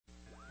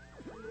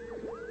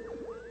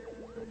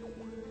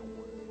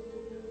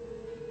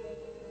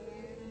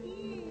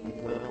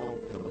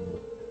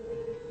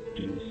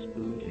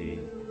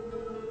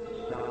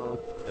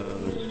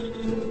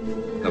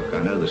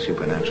know the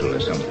supernatural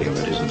is something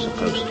that isn't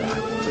supposed to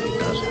happen, but it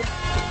does happen.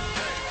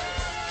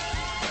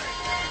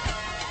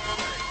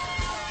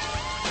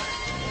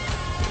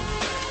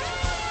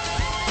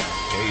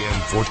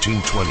 AM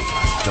 1420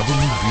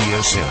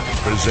 WBSM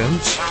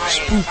presents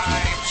Spooky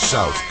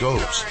South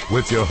Coast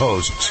with your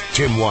hosts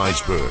Tim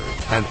Weisberg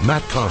and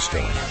Matt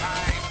Costa.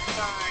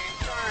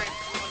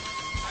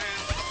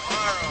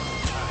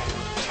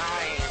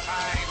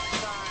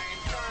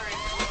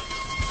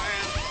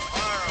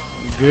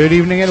 Good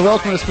evening and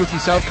welcome to Spooky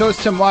South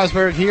Coast. Tim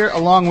Weisberg here,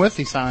 along with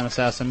the silent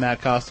assassin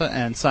Matt Costa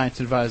and science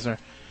advisor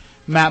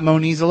Matt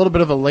Moniz. A little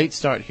bit of a late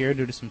start here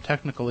due to some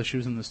technical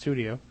issues in the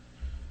studio.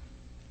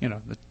 You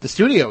know, the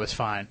studio is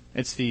fine.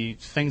 It's the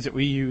things that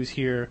we use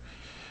here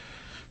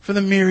for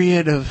the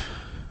myriad of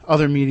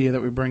other media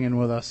that we bring in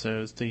with us.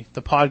 So it's the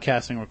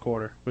podcasting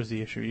recorder was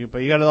the issue.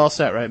 But you got it all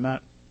set, right,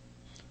 Matt?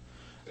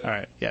 All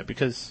right, yeah,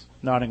 because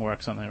nodding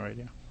works on the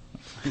radio.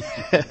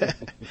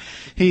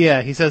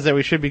 He says that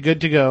we should be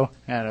good to go.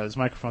 I know his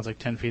microphone's like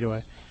 10 feet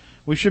away.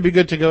 We should be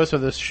good to go, so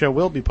this show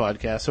will be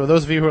podcast. So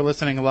those of you who are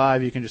listening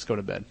live, you can just go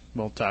to bed.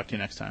 We'll talk to you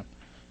next time.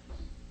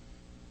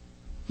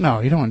 No,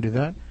 you don't want to do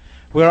that.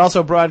 We're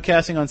also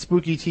broadcasting on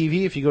Spooky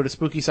TV. If you go to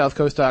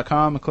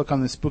SpookySouthCoast.com and click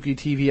on the Spooky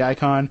TV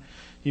icon,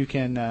 you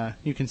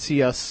can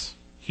see us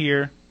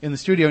here in the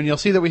studio, and you'll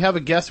see that we have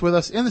a guest with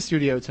us in the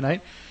studio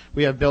tonight.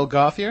 We have Bill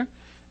Gauthier.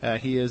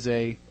 He is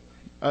a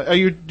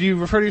do you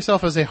refer to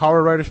yourself as a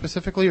horror writer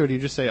specifically, or do you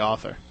just say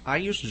author? I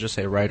usually just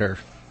say writer.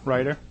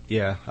 Writer?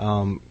 Yeah.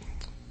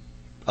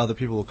 Other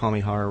people will call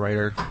me horror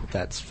writer.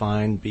 That's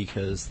fine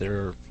because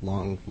there are a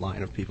long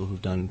line of people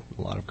who've done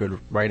a lot of good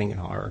writing in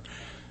horror.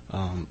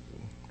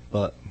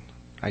 But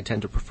I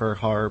tend to prefer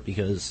horror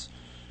because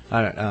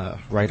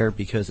writer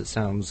because it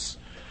sounds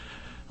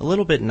a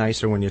little bit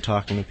nicer when you're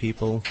talking to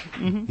people.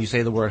 Mm-hmm. You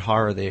say the word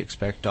horror, they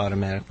expect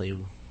automatically,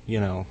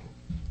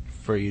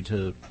 for you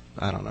to,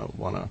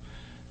 want to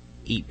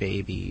eat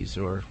babies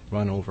or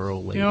run over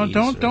old ladies.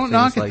 Don't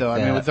knock it though.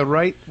 That. I mean, with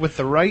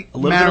the right a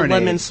little marinade, bit of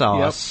lemon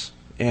sauce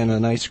and a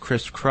nice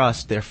crisp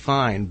crust, they're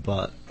fine.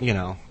 But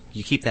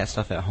you keep that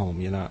stuff at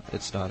home.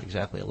 It's not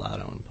exactly allowed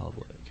out in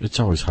public. It's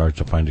always hard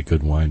to find a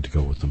good wine to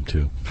go with them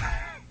too.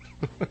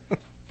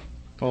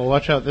 Well,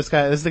 watch out. This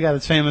is the guy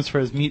that's famous for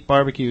his meat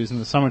barbecues in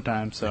the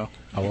summertime. So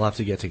we'll have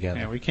to get together.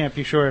 Yeah, we can't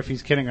be sure if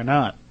he's kidding or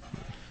not.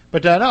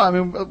 But no, I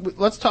mean,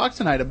 let's talk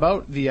tonight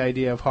about the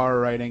idea of horror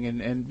writing,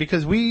 and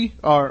because we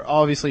are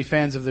obviously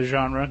fans of the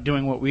genre,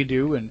 doing what we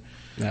do, and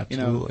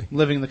absolutely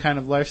living the kind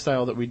of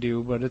lifestyle that we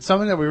do. But it's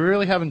something that we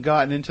really haven't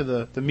gotten into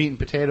the meat and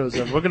potatoes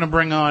of. We're going to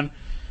bring on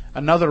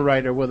another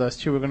writer with us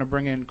too. We're going to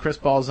bring in Chris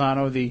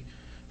Balzano, the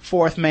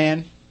fourth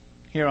man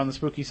here on the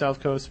Spooky South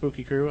Coast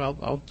Spooky Crew.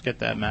 I'll get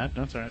that, Matt.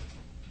 That's all right.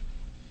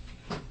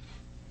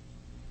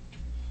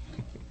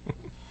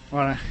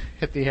 Want to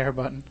hit the air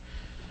button?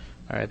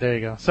 All right, there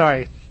you go.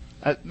 Sorry.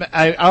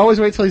 I always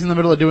wait till he's in the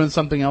middle of doing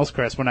something else,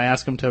 Chris, when I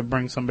ask him to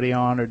bring somebody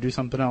on or do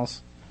something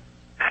else.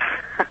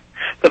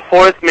 The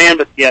fourth man,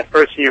 but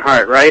first in your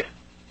heart, right?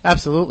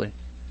 Absolutely.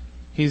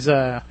 He's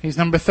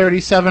number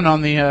 37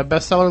 on the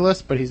bestseller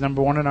list, but he's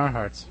number 1 in our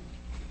hearts.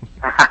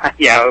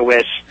 Yeah, I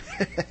wish.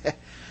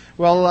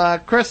 Well,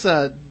 Chris,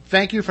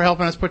 thank you for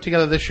helping us put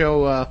together this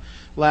show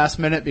last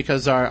minute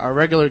because our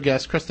regular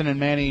guests, Kristen and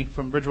Manny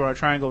from Bridgewater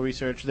Triangle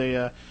Research,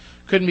 they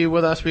couldn't be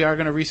with us. We are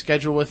going to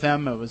reschedule with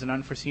them. It was an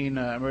unforeseen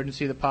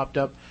emergency that popped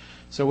up,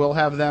 so we'll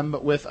have them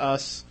with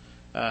us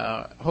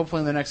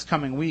hopefully in the next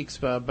coming weeks.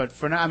 But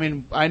for now, I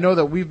mean, I know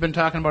that we've been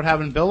talking about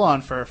having Bill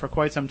on for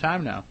quite some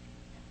time now.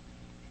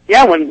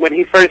 Yeah, when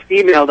he first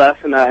emailed us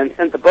and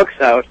sent the books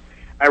out,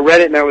 I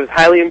read it and I was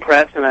highly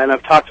impressed, and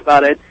I've talked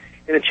about it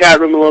in the chat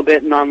room a little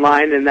bit and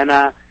online, and then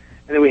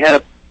we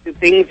had the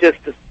days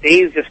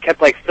just kept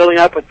like filling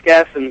up with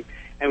guests, and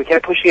we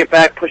kept pushing it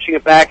back,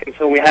 and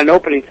so when we had an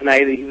opening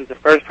tonight, he was the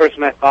first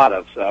person I thought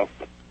of, so.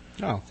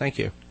 Oh, thank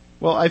you.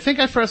 Well, I think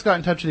I first got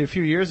in touch with you a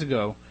few years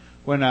ago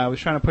when I was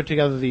trying to put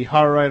together the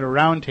Horror Writer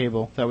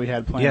Roundtable that we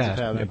had plans of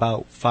having. Yeah,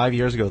 about 5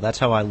 years ago. That's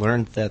how I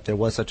learned that there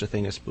was such a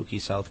thing as Spooky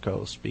South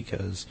Coast,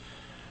 because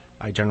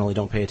I generally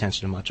don't pay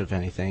attention to much of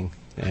anything,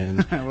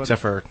 and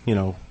except for,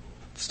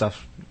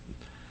 stuff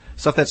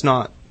that's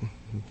not...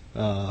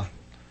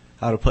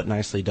 how to put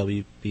nicely,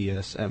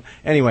 WBSM.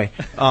 Anyway,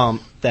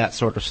 that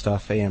sort of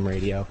stuff, AM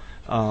radio.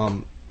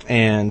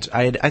 And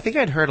I think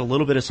I'd heard a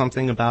little bit of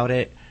something about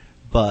it,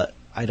 but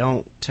I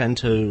don't tend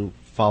to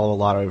follow a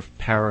lot of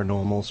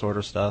paranormal sort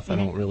of stuff. Mm-hmm. I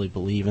don't really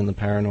believe in the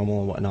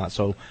paranormal and whatnot,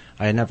 so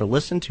I had never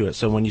listened to it.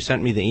 So when you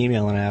sent me the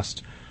email and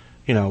asked,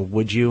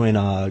 would you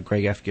and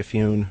Greg F.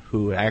 Giffune,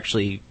 who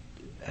actually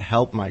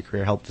helped my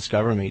career, helped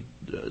discover me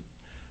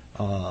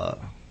about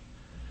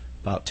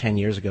 10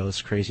 years ago,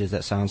 as crazy as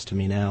that sounds to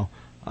me now,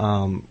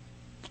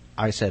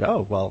 I said,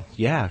 oh, well,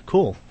 yeah,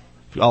 cool.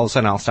 All of a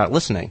sudden I'll start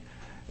listening.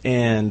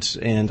 And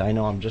I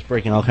know I'm just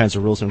breaking all kinds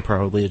of rules and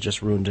probably it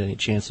just ruined any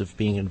chance of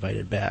being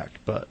invited back.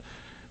 But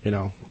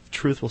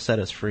truth will set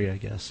us free, I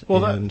guess. Well,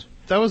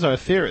 that was our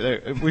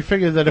theory. We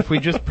figured that if we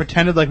just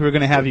pretended like we were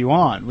going to have you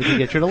on, we could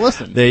get you to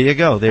listen. There you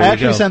go. I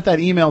actually sent that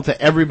email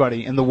to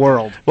everybody in the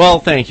world. Well,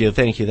 thank you.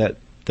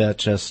 That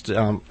just,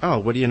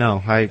 what do you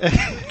know? I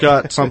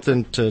got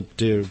something to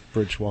do,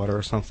 Bridgewater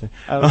or something.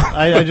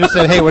 I just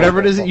said, hey, whatever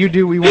it is that you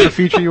do, we want to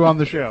feature you on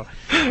the show.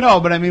 No,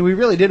 but I mean, we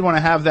really did want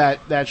to have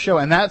that show,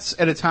 and that's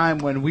at a time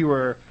when we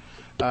were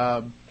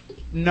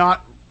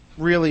not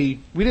really,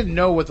 we didn't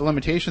know what the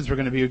limitations were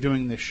going to be of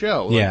doing this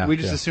show. We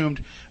just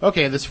assumed,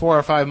 okay, there's 4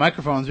 or 5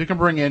 microphones, we can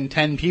bring in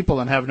 10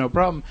 people and have no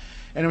problem.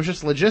 And it was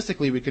just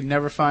logistically, we could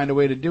never find a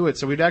way to do it.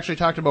 So we'd actually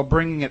talked about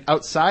bringing it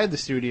outside the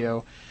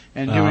studio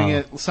and doing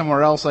it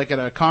somewhere else, like at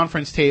a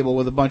conference table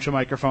with a bunch of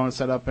microphones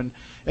set up, and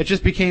it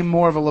just became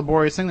more of a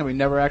laborious thing that we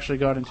never actually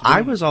got into doing.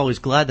 I was always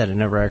glad that it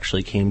never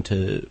actually came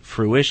to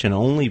fruition,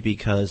 only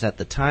because at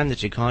the time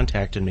that you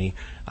contacted me,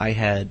 I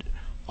had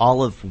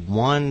all of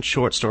one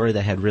short story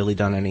that had really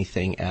done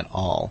anything at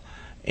all,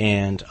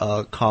 and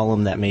a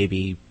column that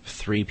maybe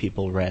 3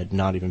 people read,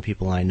 not even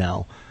people I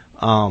know.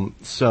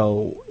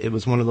 So it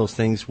was one of those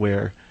things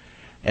where,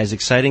 as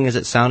exciting as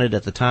it sounded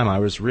at the time, I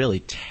was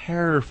really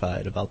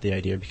terrified about the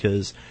idea,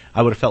 because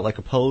I would have felt like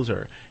a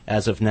poser.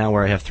 As of now,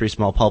 where I have 3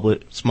 small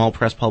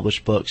press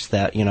published books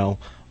that,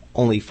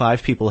 only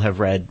 5 people have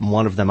read,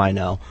 one of them I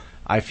know,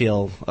 I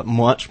feel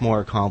much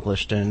more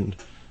accomplished and,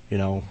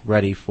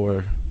 ready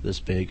for this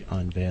big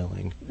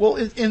unveiling. Well,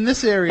 in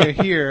this area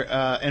here,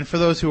 and for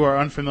those who are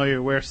unfamiliar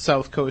where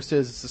South Coast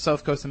is, it's the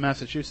South Coast of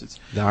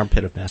Massachusetts. The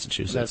armpit of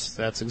Massachusetts.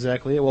 That's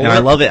exactly it. Well, and I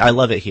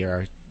love it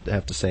here, I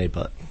have to say,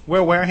 but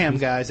we're Wareham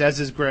guys, as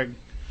is Greg.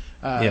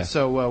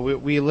 So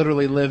we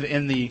literally live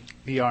in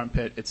the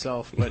armpit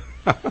itself. But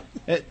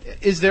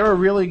is there a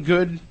really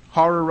good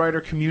horror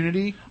writer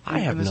community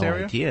in this area? I have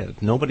no idea.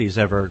 Nobody's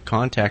ever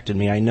contacted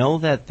me. I know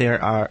that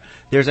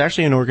there's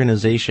actually an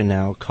organization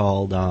now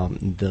called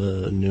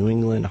the New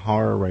England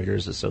Horror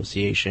Writers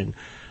Association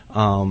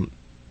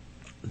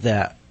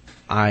that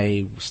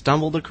I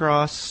stumbled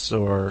across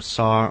or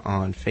saw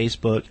on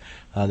Facebook.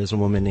 There's a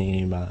woman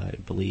named, I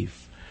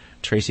believe,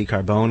 Tracy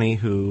Carboni,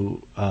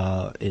 who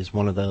is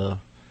one of the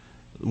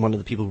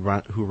people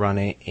who run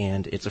it,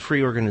 and it's a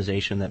free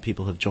organization that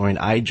people have joined.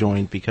 I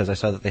joined because I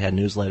saw that they had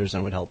newsletters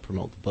and would help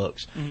promote the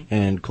books,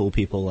 and cool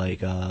people like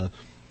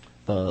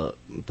the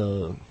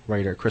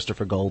writer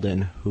Christopher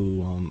Golden,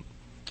 who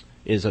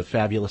is a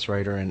fabulous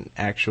writer and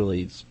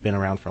actually has been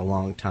around for a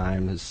long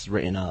time, has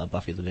written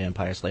Buffy the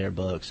Vampire Slayer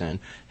books and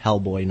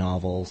Hellboy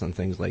novels and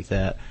things like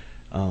that.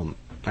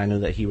 I knew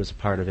that he was a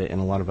part of it,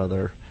 and a lot of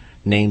other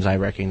names I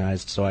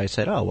recognized, so I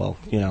said, oh, well,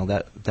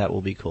 that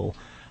will be cool.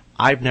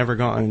 I've never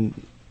gone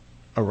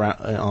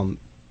around,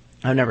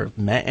 I've never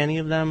met any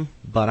of them,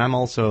 but I'm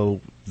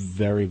also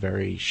very,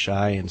 very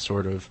shy and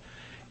sort of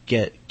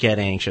get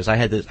anxious.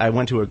 I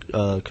went to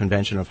a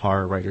convention of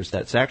horror writers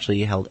that's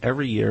actually held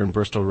every year in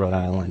Bristol, Rhode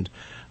Island.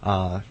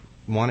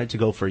 Wanted to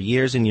go for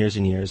years and years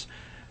and years.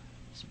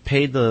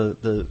 Paid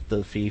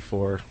the fee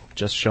for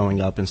just showing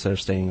up instead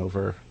of staying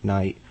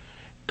overnight.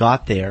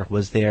 Got there,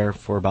 was there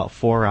for about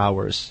 4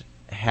 hours,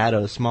 had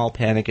a small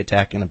panic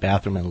attack in a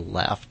bathroom and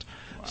left.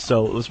 Wow.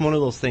 So it was one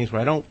of those things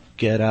where I don't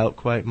get out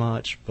quite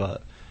much,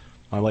 but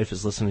my wife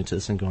is listening to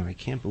this and going, I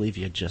can't believe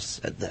you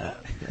just said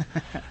that.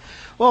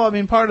 Well, I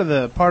mean, part of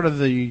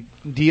the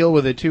deal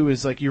with it too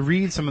is like you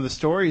read some of the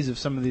stories of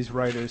some of these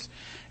writers,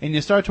 and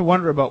you start to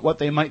wonder about what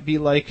they might be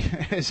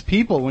like as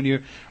people when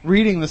you're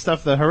reading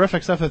the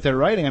horrific stuff that they're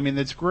writing. I mean,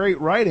 it's great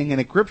writing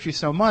and it grips you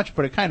so much,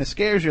 but it kind of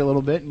scares you a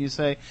little bit, and you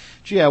say,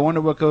 "Gee, I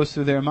wonder what goes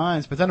through their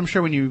minds." But then I'm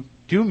sure when you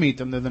do meet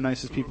them, they're the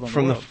nicest people in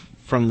the world.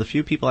 From the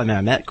few people I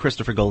met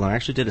Christopher Golden. I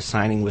actually did a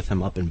signing with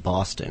him up in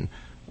Boston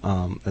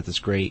at this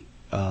great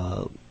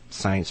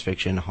science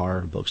fiction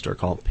horror bookstore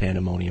called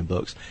Pandemonium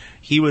Books.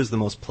 He was the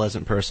most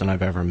pleasant person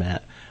I've ever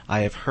met. I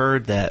have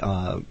heard that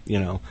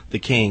the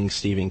King,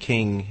 Stephen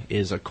King,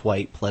 is a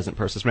quite pleasant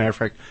person. As a matter of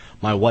fact,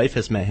 my wife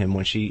has met him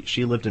when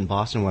she lived in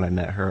Boston when I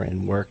met her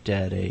and worked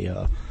at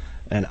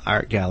an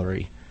art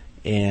gallery.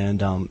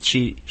 And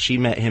she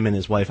met him and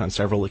his wife on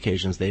several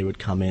occasions. They would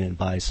come in and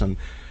buy some,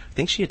 I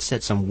think she had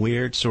said some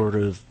weird sort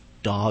of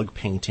dog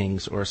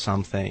paintings or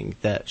something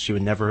that she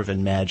would never have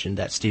imagined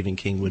that Stephen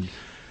King would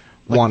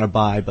want to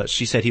buy, but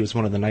she said he was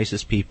one of the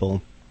nicest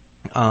people.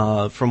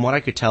 From what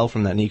I could tell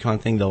from that Nikon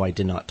thing, though, I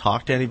did not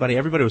talk to anybody.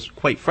 Everybody was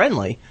quite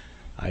friendly.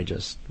 I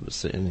just was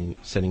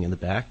sitting in the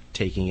back,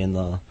 taking in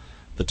the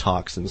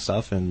talks and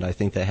stuff, and I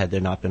think that had there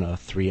not been a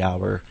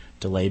 3-hour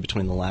delay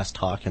between the last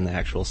talk and the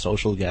actual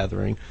social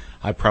gathering,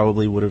 I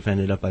probably would have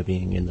ended up by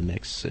being in the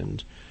mix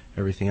and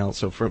everything else.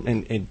 So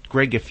and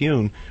Greg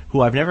Gaffune,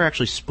 who I've never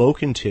actually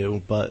spoken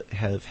to but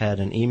have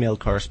had an email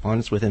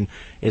correspondence with him,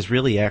 is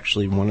really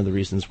actually one of the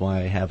reasons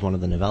why I have one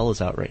of the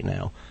novellas out right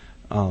now.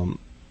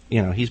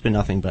 He's been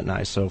nothing but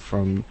nice. So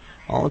from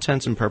all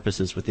intents and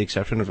purposes, with the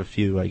exception of a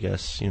few, I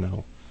guess,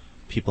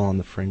 people on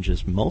the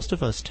fringes, most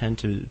of us tend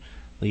to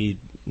lead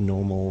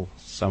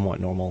somewhat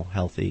normal,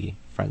 healthy,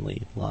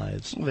 friendly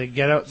lives. They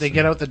get out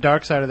the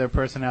dark side of their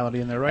personality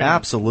in their writing.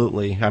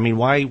 Absolutely. I mean,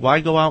 why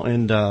go out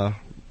and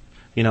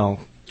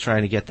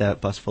trying to get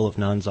that bus full of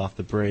nuns off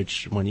the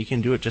bridge when you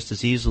can do it just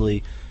as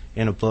easily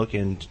in a book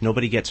and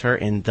nobody gets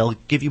hurt and they'll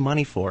give you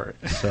money for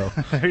it. So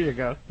there you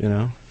go.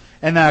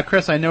 And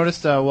Chris, I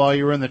noticed while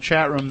you were in the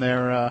chat room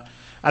there,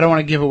 I don't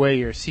want to give away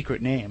your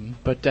secret name,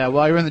 but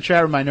while you were in the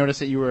chat room, I noticed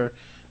that you were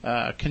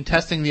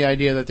contesting the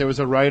idea that there was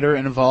a writer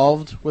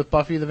involved with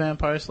Buffy the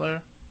Vampire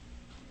Slayer.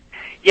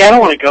 Yeah, I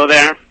don't want to go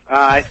there.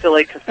 I still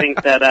like to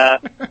think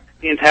that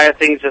the entire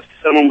thing is just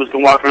someone was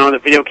going to walk around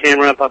with a video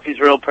camera. Buffy's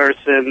a real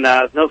person.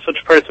 No such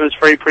person as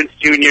Freddie Prinze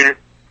Jr.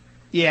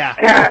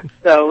 Yeah.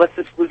 So let's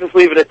just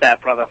leave it at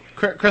that, brother.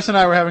 Chris and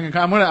I were having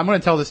I'm going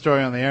to tell this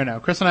story on the air now.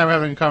 Chris and I were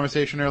having a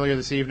conversation earlier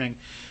this evening,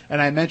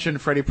 and I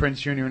mentioned Freddie Prinze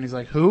Jr. and he's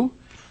like, "Who?"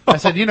 I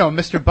said,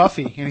 Mr.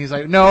 Buffy, and he's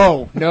like,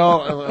 "No."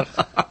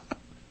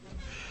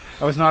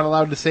 I was not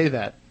allowed to say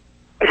that.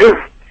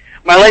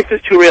 My life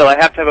is too real. I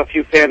have to have a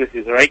few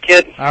fantasies, all right,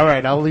 kid? All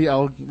right, I'll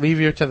leave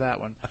you to that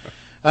one.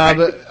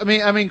 But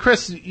I mean,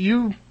 Chris,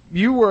 you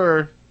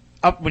were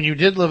up when you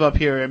did live up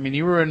here. I mean,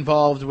 you were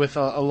involved with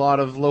a lot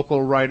of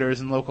local writers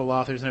and local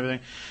authors and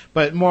everything,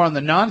 but more on the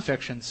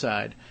nonfiction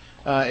side.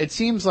 It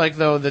seems like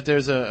though that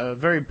there's a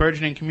very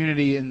burgeoning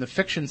community in the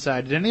fiction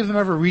side. Did any of them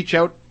ever reach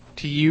out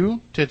to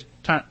you to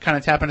kind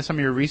of tap into some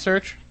of your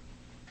research?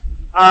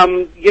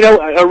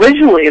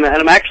 Originally, and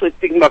I'm actually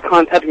thinking about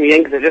contacting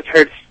him because I just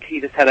heard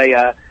he's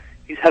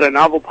had a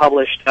novel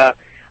published.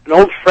 An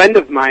old friend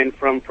of mine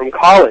from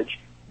college,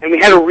 and we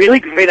had a really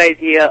great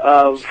idea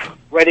of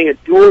writing a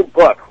dual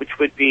book, which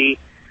would be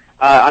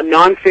a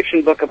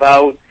nonfiction book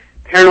about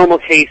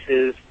paranormal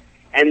cases,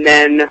 and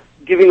then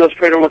giving those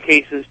paranormal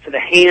cases to the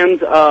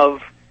hands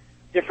of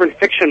different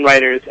fiction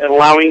writers and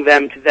allowing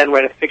them to then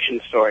write a fiction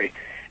story.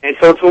 And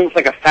so it's almost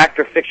like a fact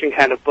or fiction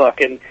kind of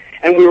book. And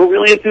we were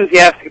really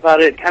enthusiastic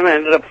about it. It kind of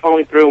ended up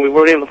falling through, and we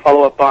weren't able to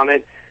follow up on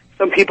it.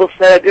 Some people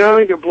said,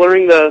 you're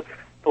blurring the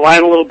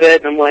line a little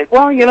bit. And I'm like,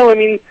 well,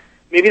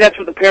 maybe that's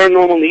what the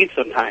paranormal needs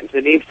sometimes.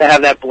 It needs to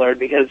have that blurred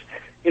because,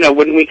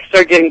 when we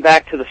start getting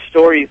back to the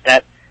stories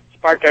that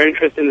sparked our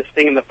interest in this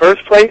thing in the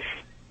first place,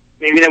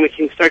 maybe then we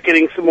can start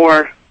getting some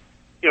more,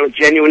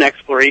 genuine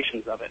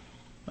explorations of it.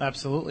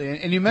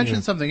 Absolutely. And you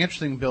mentioned something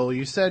interesting, Bill.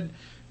 You said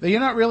that you're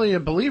not really a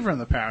believer in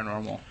the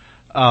paranormal.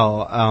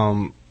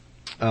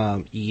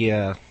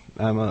 Yeah.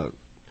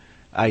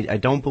 I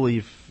don't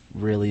believe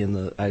really in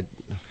the, I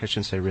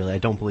shouldn't say really, I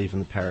don't believe in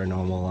the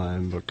paranormal.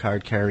 I'm a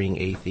card-carrying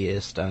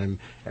atheist. I'm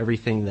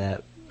everything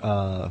that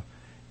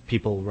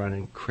people run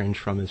and cringe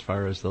from as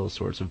far as those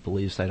sorts of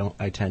beliefs.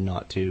 I tend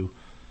not to,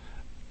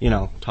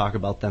 talk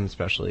about them,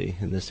 especially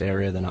in this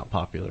area. They're not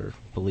popular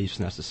beliefs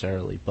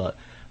necessarily, but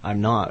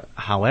I'm not.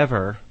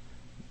 However,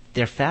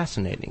 they're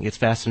fascinating. It's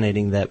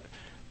fascinating that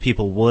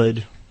people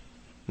would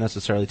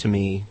necessarily, to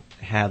me,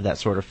 have that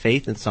sort of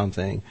faith in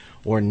something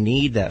or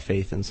need that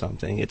faith in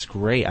something. It's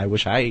great. I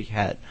wish I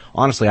had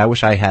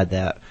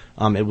that.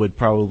 It would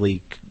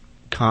probably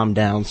calm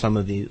down some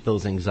of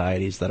those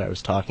anxieties that I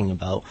was talking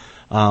about.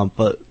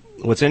 But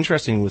what's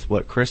interesting with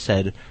what Chris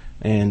said,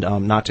 and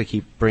not to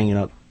keep bringing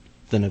up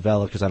the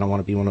novella because I don't want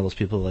to be one of those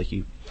people like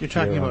you. You're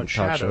talking about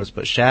Shadowed. Shows,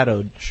 but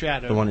Shadowed,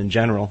 the one in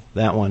general,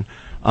 that one.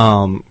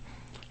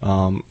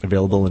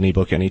 Available in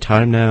ebook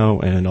anytime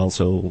now, and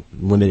also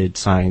limited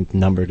signed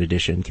numbered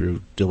edition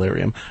through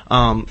Delirium.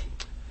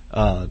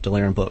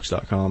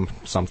 DeliriumBooks.com,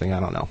 something, I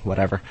don't know,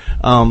 whatever.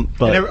 But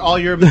and all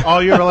your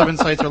relevant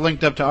sites are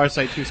linked up to our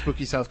site too,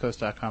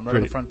 SpookySouthCoast.com, right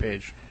on the front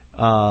page.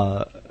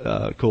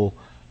 Cool.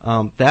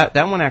 That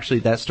one actually,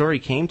 that story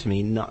came to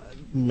me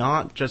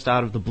not just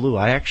out of the blue.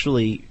 I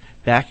actually,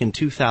 back in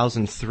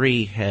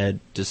 2003,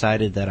 had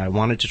decided that I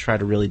wanted to try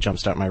to really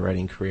jumpstart my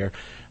writing career.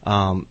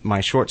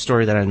 My short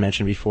story that I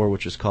mentioned before,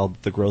 which is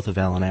called The Growth of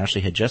Alan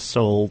Ashley, had just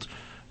sold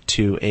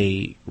to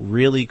a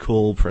really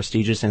cool,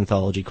 prestigious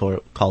anthology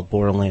called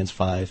Borderlands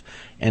 5,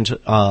 and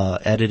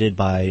edited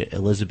by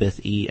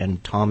Elizabeth E.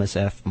 and Thomas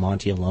F.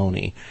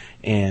 Montioloni.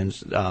 And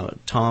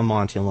Tom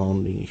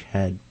Montioloni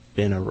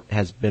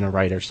has been a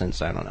writer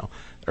since, I don't know,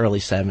 early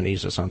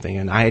 70s or something.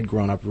 And I had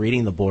grown up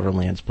reading the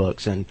Borderlands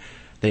books, and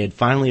they had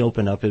finally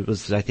opened up. It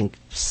was, I think,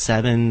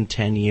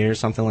 7-10 years,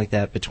 something like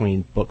that,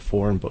 between book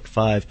 4 and book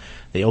 5.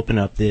 They opened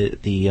up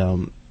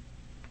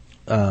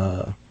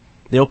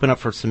they opened up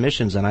for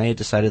submissions, and I had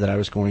decided that I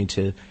was going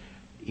to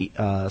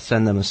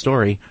send them a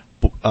story.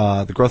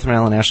 The Growth of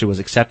Alan Ashley was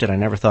accepted. I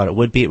never thought it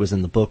would be. It was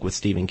in the book with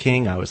Stephen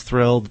King. I was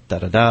thrilled.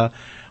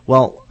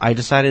 Well, I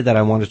decided that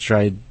I wanted to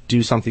try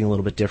do something a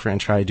little bit different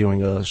and try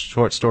doing a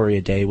short story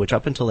a day, which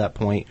up until that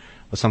point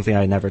was something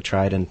I had never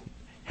tried and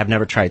have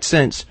never tried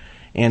since.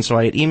 And so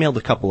I had emailed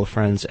a couple of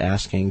friends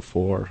asking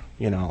for,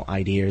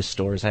 ideas,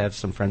 stories. I have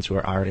some friends who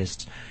are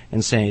artists,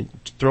 and saying,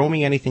 throw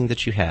me anything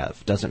that you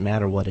have. Doesn't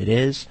matter what it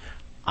is.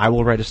 I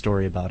will write a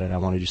story about it. I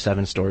want to do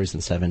 7 stories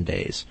in 7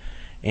 days.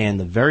 And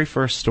the very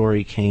first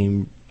story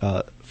came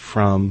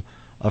from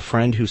a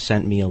friend who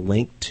sent me a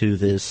link to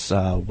this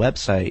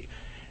website.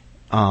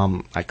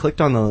 I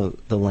clicked on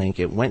the link.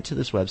 It went to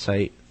this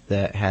website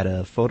that had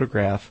a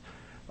photograph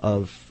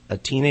of a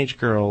teenage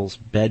girl's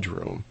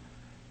bedroom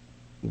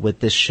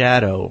with this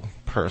shadow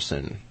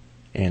person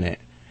in it.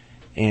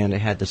 and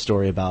it had the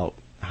story about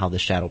how the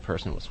shadow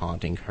person was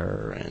haunting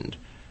her and,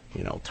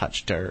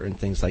 touched her and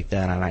things like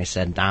that. And I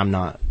said, I'm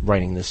not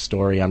writing this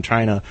story. I'm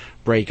trying to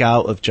break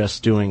out of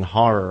just doing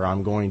horror.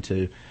 I'm going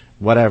to,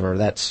 whatever,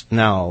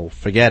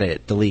 forget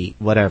it, delete,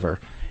 whatever.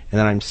 And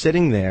then I'm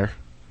sitting there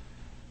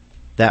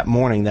that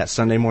morning, that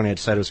Sunday morning. I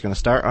decided it was going to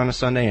start on a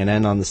Sunday and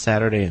end on the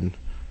Saturday, and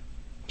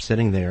I'm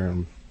sitting there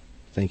and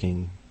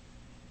thinking,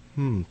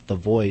 the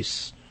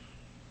voice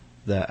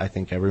that I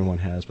think everyone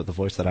has, but the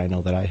voice that I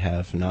know that I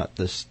have, not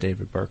this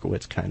David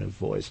Berkowitz kind of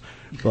voice.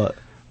 But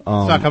it's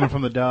not coming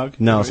from the dog?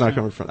 No, it's not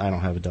coming from... I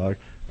don't have a dog.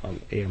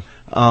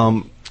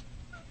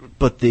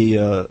 But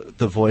the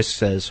voice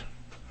says,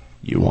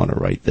 you want to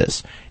write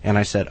this. And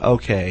I said,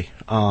 okay,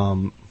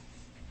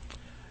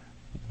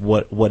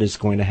 what is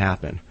going to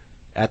happen?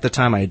 At the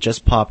time, I had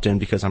just popped in,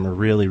 because I'm a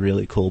really,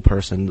 really cool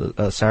person,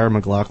 the Sarah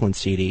McLachlan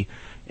CD,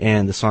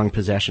 and the song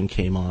Possession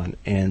came on,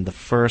 and the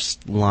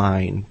first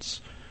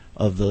lines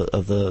of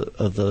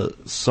the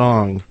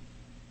song,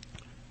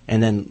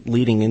 and then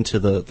leading into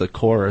the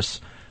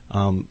chorus,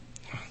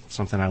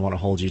 something, I want to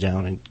hold you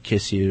down and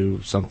kiss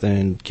you,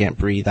 something, can't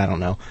breathe, I don't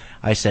know.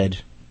 I said,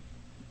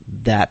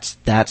 that's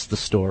the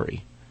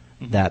story.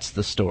 That's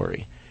the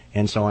story.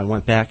 And so I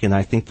went back, and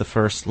I think the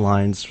first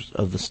lines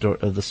of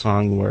the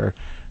song were,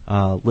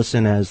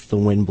 listen as the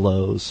wind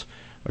blows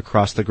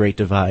across the great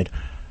divide,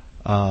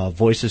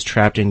 voices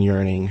trapped in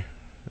yearning,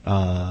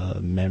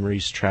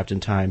 memories trapped in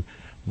time,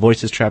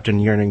 voices trapped in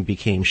yearning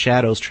became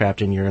shadows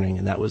trapped in yearning,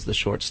 and that was the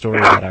short story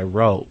that I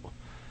wrote.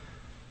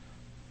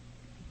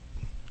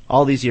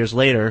 All these years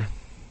later,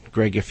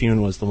 Greg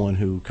Gaffune was the one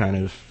who kind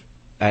of...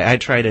 I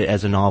tried it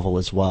as a novel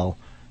as well,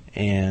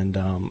 and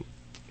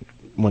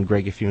when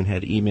Greg Gaffune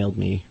had emailed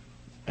me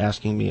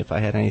asking me if I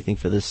had anything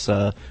for this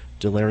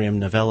Delirium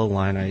novella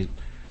line, I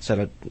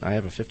said I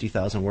have a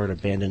 50,000-word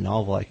abandoned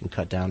novel I can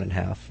cut down in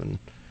half, and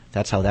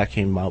that's how that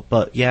came out.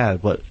 But yeah,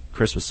 what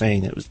Chris was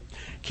saying,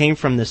 came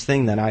from this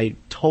thing that I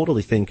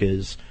totally think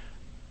is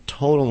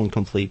total and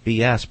complete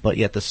BS, but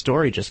yet the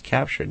story just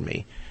captured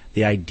me.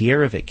 The idea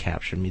of it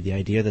captured me. The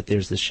idea that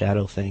there's this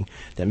shadow thing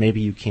that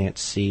maybe you can't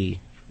see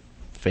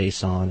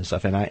face on and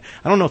stuff. And I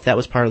don't know if that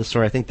was part of the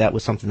story. I think that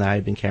was something that I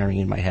had been carrying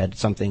in my head,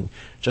 something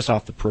just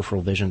off the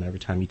peripheral vision. Every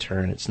time you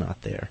turn, it's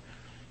not there.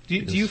 Do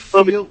you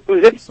feel... Well, it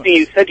was interesting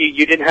you said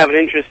you didn't have an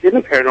interest in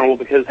the paranormal,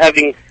 because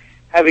having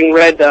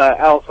read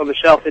Alice on the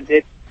Shelf, to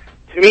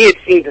me it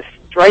seemed to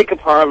strike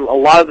upon a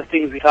lot of the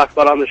things we talk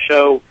about on the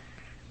show,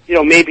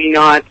 maybe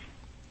not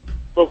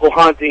local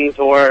hauntings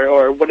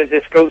or what is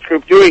this ghost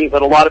group doing,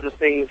 but a lot of the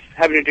things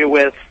having to do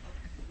with,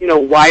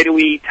 why do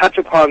we touch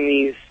upon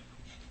these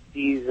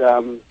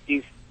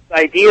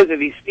ideas or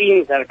these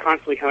themes that are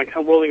constantly kind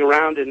of rolling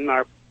around in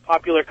our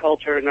popular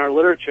culture and our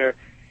literature?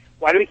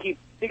 Why do we keep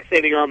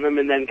fixating on them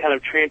and then kind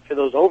of transfer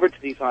those over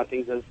to these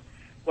hauntings, as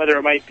whether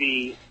it might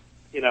be,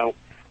 the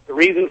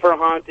reason for a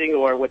haunting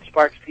or what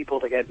sparks people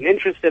to get an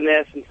interest in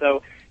this? And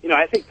so,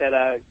 I think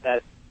that's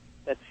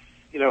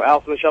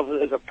Alice on the Shelf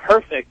is a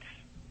perfect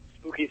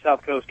Spooky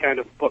South Coast kind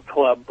of book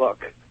club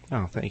book.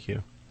 Oh, thank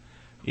you.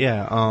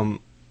 Yeah,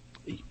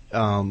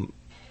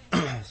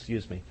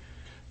 excuse me.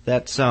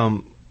 That's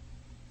something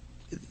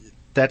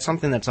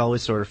that's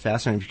always sort of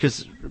fascinating,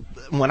 because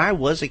when I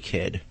was a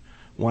kid,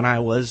 when I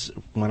was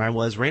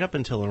right up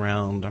until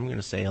around, I'm going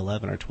to say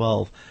 11 or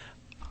 12,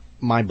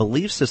 my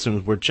belief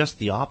systems were just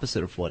the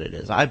opposite of what it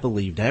is. I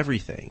believed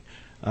everything.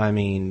 I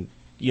mean,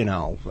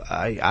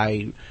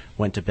 I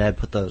went to bed,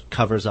 put the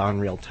covers on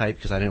real tight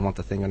because I didn't want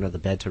the thing under the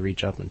bed to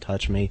reach up and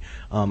touch me.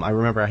 I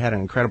remember I had an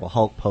Incredible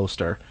Hulk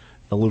poster,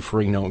 the Lou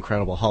Ferrigno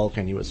Incredible Hulk,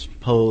 and he was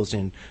posed,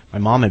 and my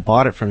mom had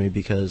bought it for me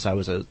because I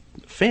was a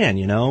fan,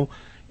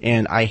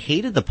 and I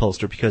hated the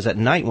poster because at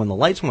night when the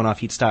lights went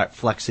off, he'd start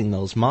flexing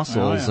those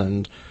muscles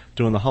and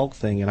doing the Hulk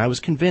thing, and I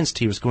was convinced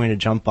he was going to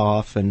jump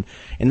off, and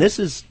this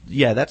is,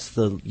 that's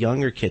the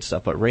younger kid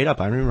stuff, but right up,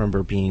 I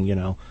remember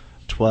being,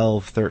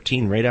 12,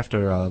 13, right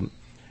after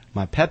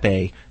my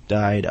Pepe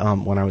died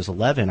when I was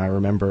 11, I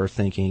remember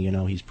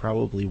thinking, he's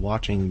probably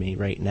watching me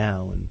right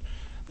now, and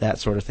that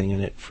sort of thing,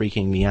 and it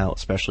freaking me out,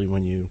 especially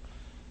when you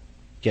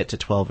get to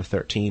 12 or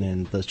 13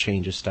 and the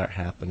changes start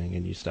happening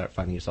and you start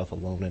finding yourself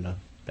alone in a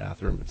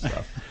bathroom and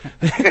stuff.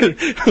 And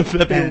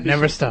it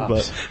never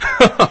stops.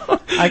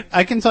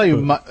 I can tell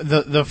you,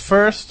 the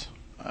first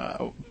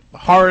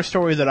horror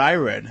story that I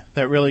read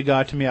that really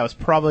got to me, I was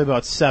probably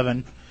about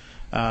 7,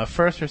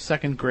 first or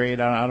second grade,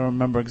 I don't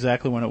remember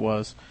exactly when it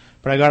was,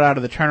 but I got out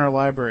of the Turner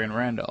Library in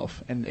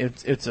Randolph, and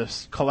it's a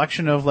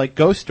collection of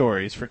ghost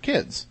stories for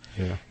kids.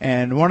 Yeah.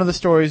 And one of the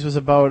stories was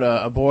about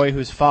a boy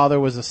whose father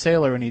was a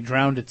sailor and he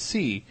drowned at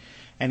sea,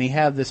 and he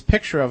had this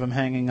picture of him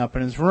hanging up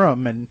in his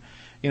room, and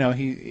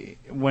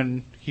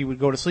when he would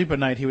go to sleep at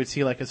night, he would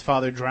see his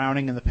father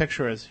drowning in the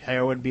picture. His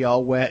hair would be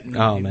all wet, and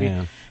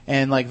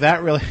that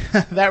really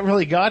that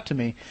really got to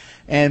me,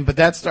 but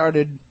that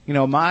started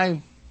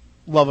my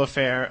love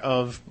affair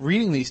of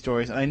reading these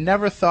stories, and I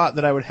never thought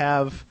that I would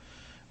have,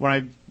 when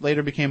I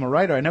later became a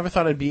writer, I never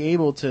thought I'd be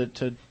able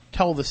to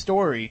tell the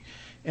story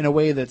in a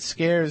way that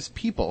scares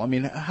people. I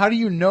mean, how do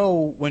you know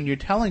when you're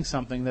telling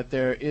something that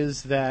there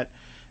is that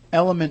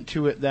element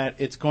to it that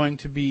it's going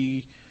to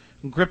be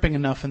gripping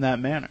enough in that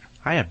manner?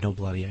 I have no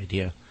bloody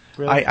idea.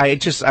 Really?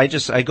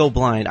 I go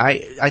blind.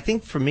 I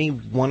think for me,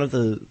 one of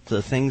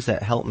the things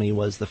that helped me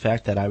was the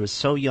fact that I was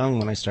so young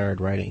when I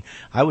started writing.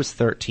 I was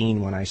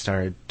 13 when I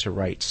started to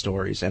write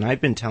stories, and I've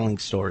been telling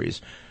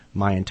stories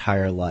my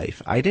entire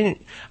life.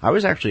 I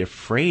was actually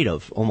afraid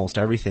of almost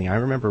everything. I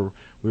remember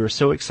we were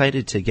so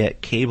excited to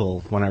get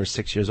cable when I was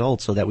 6 years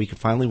old so that we could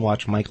finally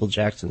watch Michael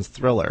Jackson's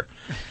Thriller.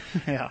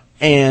 Yeah.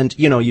 And,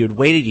 you'd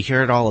waited, you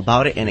hear it all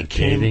about it, and it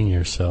came... Dating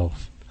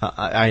yourself.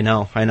 I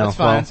know. That's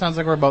fine. Well, it sounds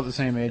like we're about the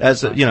same age. I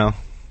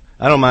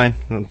don't mind.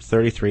 I'm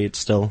 33. It's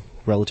still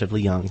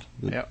relatively young.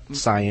 Yep.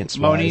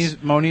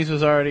 Science-wise. Moniz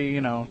was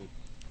already,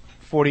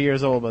 40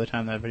 years old by the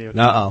time that video came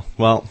out.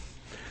 Well,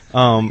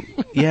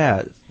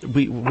 yeah,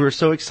 we were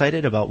so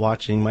excited about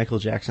watching Michael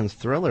Jackson's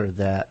Thriller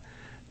that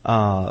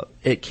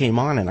it came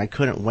on, and I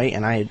couldn't wait.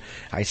 And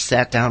I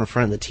sat down in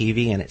front of the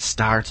TV, and it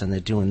starts, and they're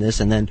doing this,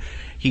 and then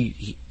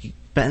he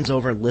bends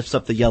over and lifts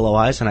up the yellow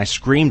eyes, and I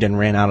screamed and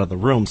ran out of the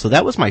room. So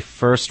that was my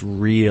first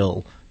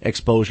real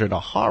exposure to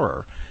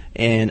horror,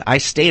 and I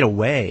stayed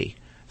away.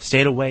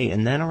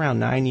 And then around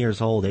 9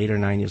 years old, 8 or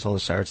 9 years old, I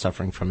started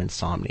suffering from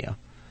insomnia,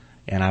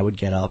 and I would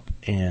get up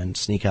and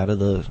sneak out of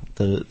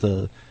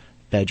the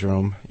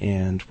bedroom,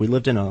 and we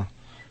lived in a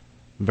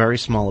very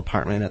small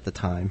apartment at the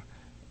time,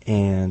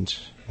 and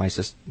my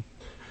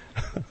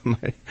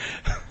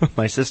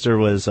sister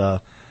was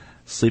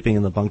sleeping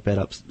in the bunk bed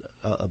up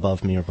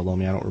above me or below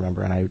me, I don't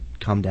remember, and I would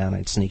come down,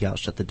 I'd sneak out,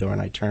 shut the door,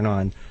 and I'd turn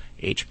on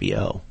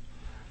HBO,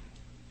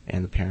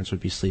 and the parents would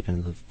be sleeping,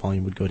 and the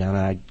volume would go down,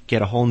 and I'd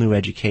get a whole new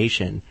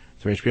education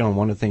through HBO, and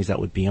one of the things that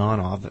would be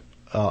on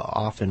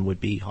often would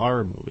be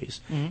horror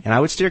movies, and I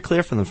would steer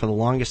clear from them for the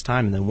longest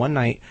time, and then one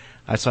night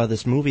I saw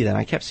this movie that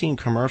I kept seeing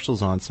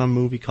commercials on, some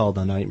movie called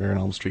The Nightmare on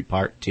Elm Street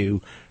Part 2,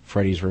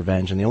 Freddy's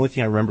Revenge, and the only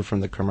thing I remember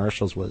from the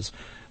commercials was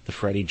the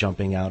Freddy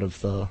jumping out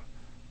of the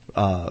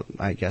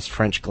I guess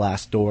French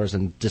glass doors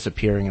and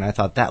disappearing, and I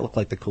thought that looked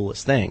like the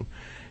coolest thing.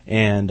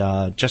 And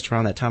just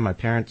around that time, my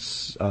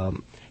parents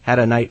had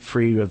a night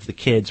free of the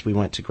kids. We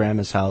went to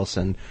Grandma's house,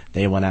 and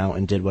they went out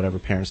and did whatever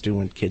parents do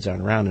when kids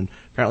aren't around. And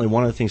apparently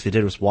one of the things they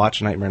did was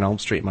watch Nightmare on Elm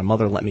Street. My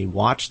mother let me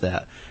watch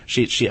that.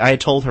 I had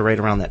told her right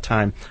around that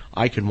time,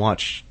 I can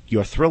watch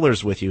your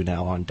thrillers with you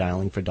now on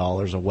Dialing for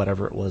Dollars or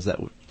whatever it was that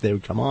they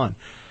would come on.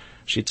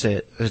 She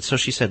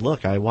said,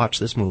 look, I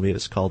watched this movie.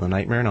 It's called A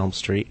Nightmare on Elm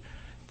Street.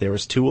 There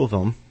was two of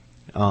them.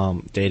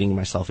 Dating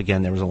myself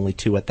again, there was only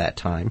two at that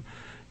time.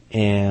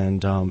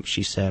 And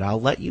she said, I'll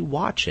let you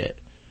watch it.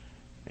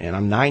 And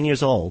I'm 9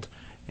 years old.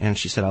 And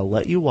she said, I'll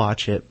let you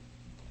watch it,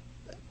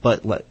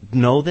 but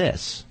know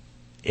this.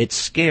 It's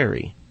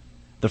scary.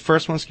 The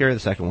first one's scary, the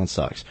second one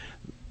sucks.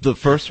 The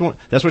first one,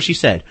 that's what she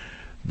said.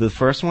 The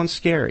first one's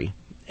scary,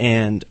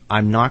 and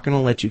I'm not going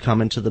to let you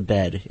come into the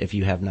bed if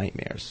you have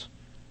nightmares.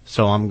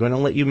 So I'm going to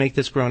let you make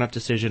this grown-up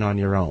decision on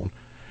your own.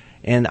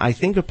 And I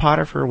think a part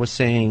of her was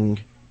saying,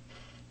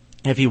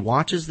 if he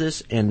watches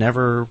this and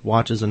never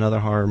watches another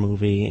horror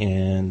movie,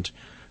 and,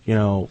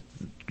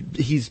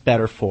 he's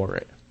better for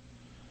it.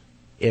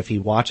 If he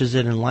watches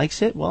it and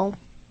likes it, well,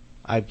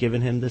 I've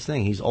given him this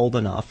thing. He's old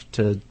enough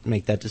to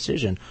make that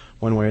decision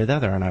one way or the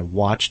other. And I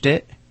watched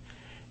it,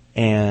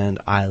 and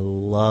I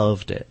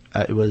loved it.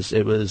 It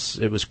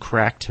was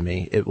crack to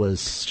me. It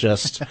was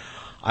just...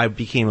 I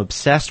became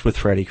obsessed with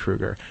Freddy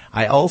Krueger.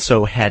 I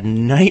also had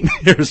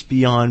nightmares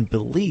beyond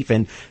belief,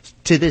 and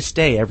to this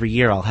day, every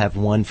year I'll have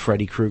one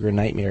Freddy Krueger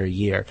nightmare a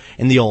year.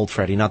 And the old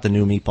Freddy, not the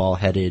new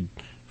meatball-headed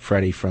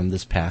Freddy from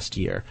this past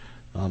year,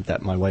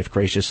 that my wife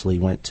graciously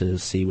went to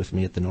see with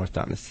me at the North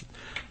Dartmouth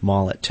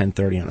Mall at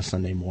 10:30 on a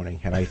Sunday morning.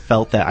 And I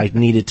felt that I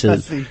needed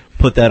to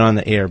put that on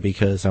the air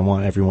because I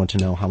want everyone to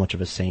know how much of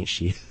a saint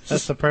she is.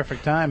 That's the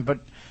perfect time, but...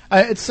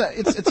 It's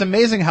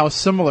amazing how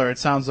similar it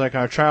sounds like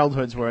our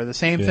childhoods were. The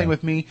same thing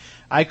with me.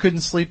 I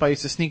couldn't sleep. I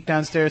used to sneak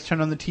downstairs, turn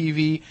on the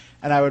TV,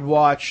 and I would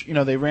watch,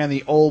 they ran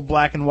the old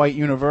black and white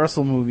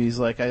Universal movies.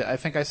 Like, I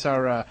think I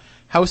saw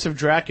House of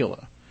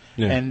Dracula.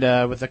 Yeah.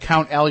 And with the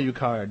Count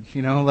Alucard,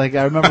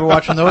 I remember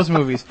watching those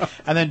movies.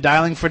 And then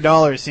Dialing for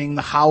Dollars, seeing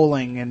The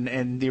Howling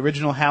and the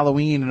original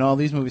Halloween and all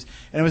these movies.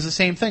 And it was the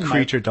same thing.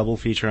 Creature double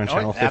feature on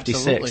Channel 56.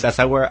 Absolutely. That's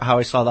how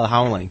I saw The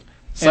Howling.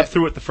 Slept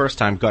through it the first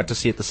time, got to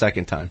see it the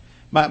second time.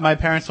 My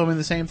parents told me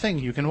the same thing.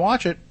 You can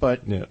watch it,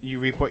 but you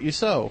reap what you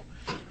sow.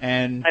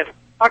 And I've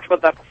talked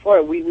about that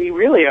before. We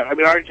really are. I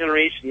mean, our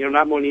generation,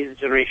 not Moniz's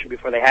generation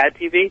before they had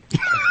TV.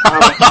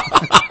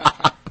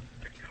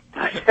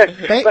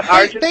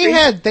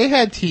 They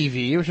had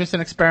TV. It was just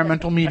an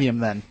experimental medium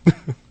then.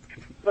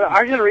 But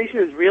our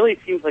generation really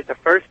seems like the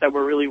first that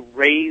were really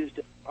raised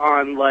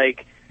on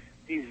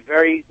these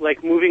very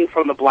moving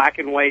from the black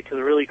and white to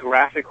the really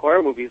graphic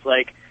horror movies,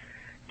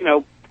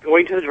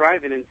 going to the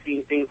drive-in and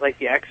seeing things like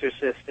The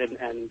Exorcist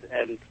and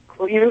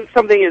even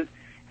something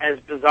as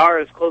bizarre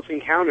as Close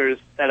Encounters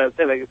that a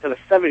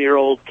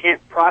 7-year-old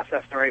can't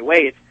process the right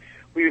way.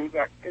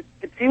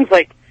 It seems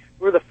like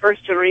we're the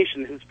first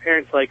generation whose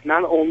parents, like,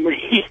 not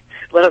only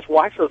let us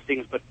watch those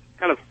things, but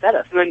kind of fed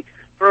us. And then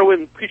throw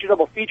in Creature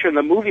Double Feature and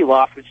the Movie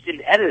Loft, which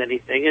didn't edit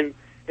anything, and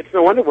it's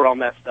no wonder we're all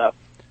messed up.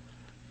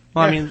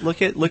 Well, I mean,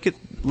 look at.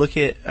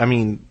 I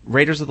mean,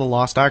 Raiders of the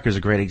Lost Ark is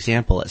a great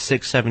example. At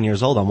 6, 7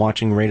 years old, I'm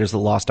watching Raiders of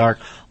the Lost Ark,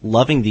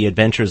 loving the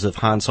adventures of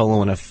Han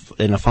Solo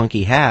in a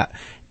funky hat,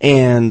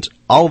 and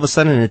all of a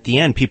sudden, at the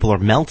end, people are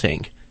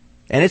melting,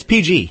 and it's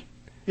PG.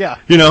 Yeah.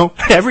 You know,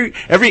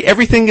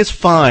 everything is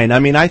fine. I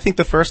mean, I think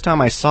the first time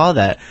I saw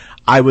that,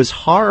 I was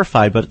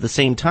horrified, but at the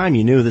same time,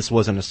 you knew this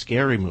wasn't a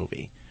scary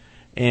movie,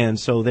 and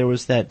so there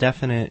was that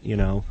definite, you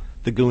know.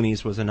 The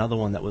Goonies was another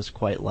one that was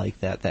quite like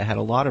that had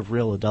a lot of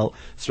real adult...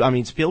 I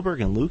mean, Spielberg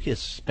and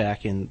Lucas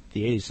back in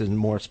the 80s, and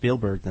more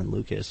Spielberg than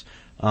Lucas.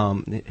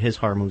 His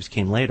horror movies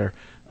came later.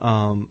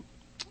 Had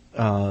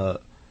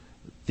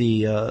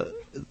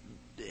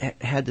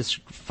this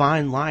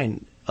fine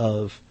line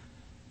of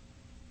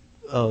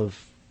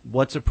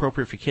what's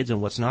appropriate for kids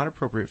and what's not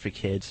appropriate for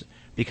kids.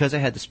 Because it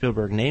had the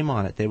Spielberg name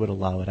on it, they would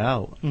allow it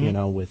out, you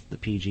know, with the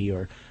PG.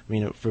 Or, I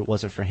mean, if it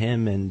wasn't for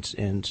him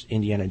and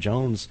Indiana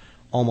Jones...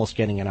 almost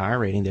getting an R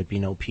rating, there'd be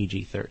no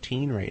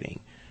PG-13 rating,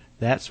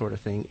 that sort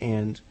of thing.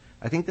 And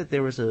I think that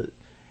there was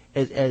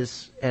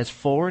as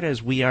forward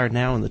as we are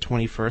now in the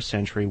 21st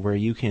century, where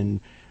you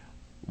can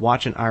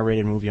watch an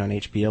R-rated movie on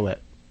HBO at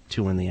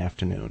 2 in the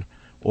afternoon,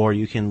 or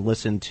you can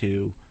listen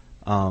to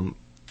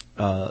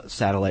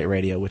satellite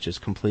radio, which is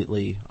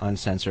completely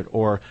uncensored,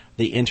 or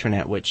the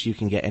internet, which you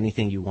can get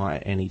anything you want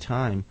at any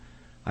time.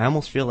 I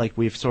almost feel like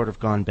we've sort of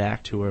gone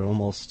back to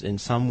almost, in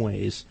some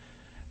ways,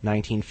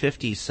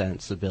 1950s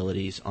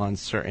sensibilities on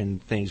certain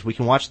things. We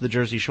can watch The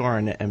Jersey Shore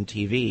on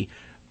MTV,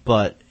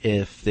 but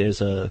if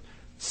there's a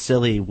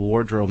silly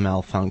wardrobe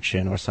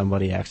malfunction or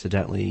somebody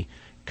accidentally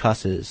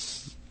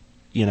cusses,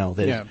 you know,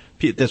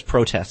 there's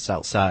protests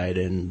outside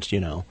and, you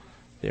know,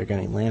 they're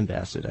getting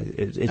lambasted.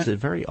 It's a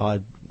very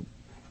odd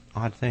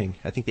thing.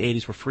 I think the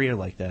 80s were freer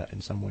like that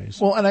in some ways.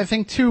 Well, and I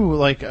think, too,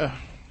 like,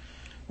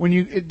 when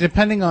you,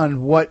 depending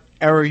on what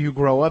era you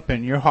grow up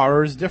in, your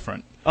horror is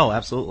different. Oh,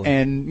 absolutely.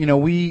 And, you know,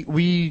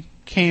 we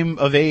came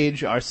of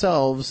age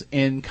ourselves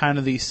in kind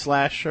of the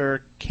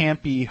slasher,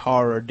 campy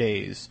horror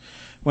days.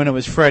 When it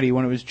was Freddy,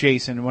 when it was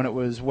Jason, when it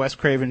was Wes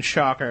Craven's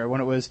Shocker, when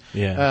it was...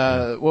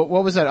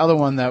 What was that other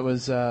one that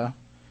was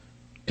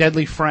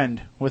Deadly Friend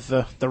with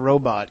the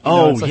robot? You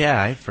know, like,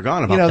 I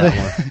forgot about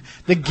that one.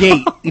 The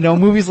Gate, you know,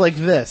 movies like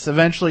this.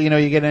 Eventually, you know,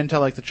 you get into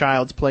like the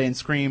Child's Play and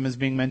Scream, as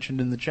being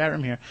mentioned in the chat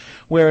room here,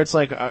 where it's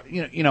like,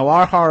 you know,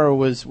 our horror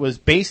was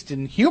based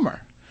in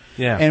humor.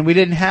 Yeah. And we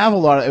didn't have a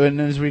lot of,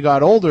 and as we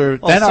got older,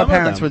 then our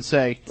parents would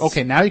say,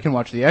 okay, now you can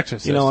watch The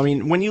Exorcist. You know, I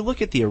mean, when you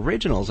look at the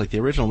originals, like the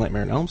original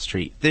Nightmare on Elm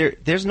Street,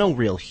 there's no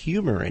real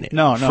humor in it.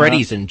 No.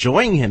 Freddy's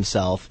enjoying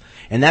himself,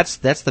 and that's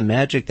the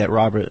magic that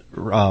Robert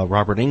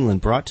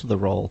Englund brought to the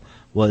role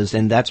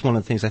and that's one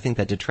of the things I think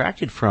that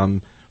detracted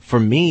from, for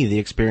me, the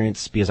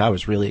experience, because I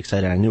was really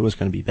excited. I knew it was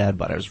going to be bad,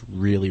 but I was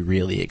really,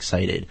 really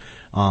excited,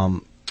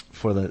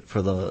 for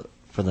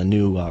the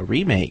new,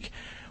 remake,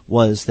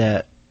 was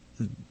that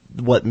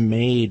what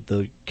made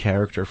the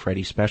character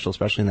Freddy special,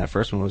 especially in that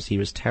first one, was he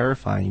was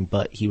terrifying,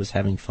 but he was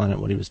having fun at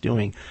what he was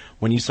doing.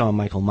 When you saw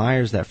Michael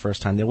Myers that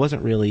first time, there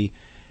wasn't really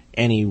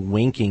any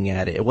winking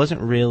at it. It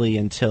wasn't really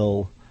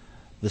until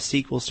the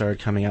sequel started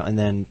coming out, and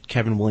then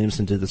Kevin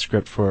Williamson did the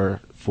script for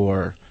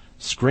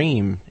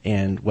Scream,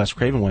 and Wes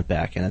Craven went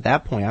back. And at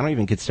that point, I don't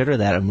even consider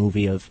that a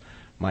movie of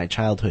my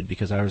childhood,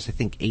 because I was, I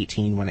think,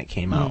 18 when it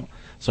came out.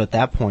 So at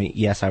that point,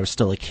 yes, I was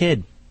still a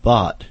kid,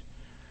 but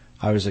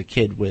I was a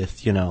kid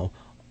with, you know,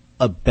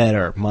 a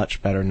much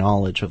better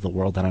knowledge of the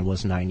world than I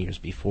was 9 years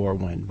before,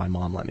 when my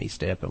mom let me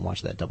stay up and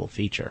watch that double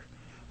feature.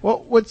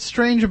 Well, what's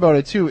strange about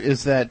it, too,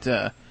 is that,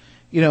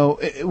 you know,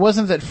 it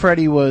wasn't that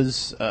Freddy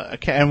was,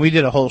 and we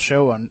did a whole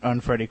show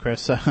on Freddy,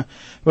 Chris, but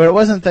it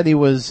wasn't that he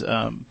was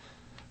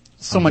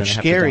so much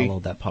scary. I'm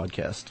going to have to download that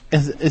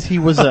podcast. As he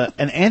was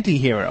an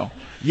anti-hero.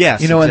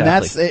 Yes, you know,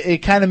 exactly. And it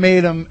kind of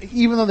made him,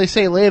 even though they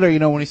say later, you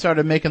know, when he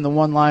started making the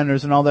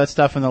one-liners and all that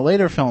stuff in the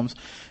later films,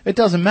 it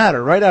doesn't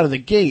matter. Right out of the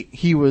gate,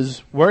 he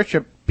was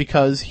worshipped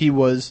because he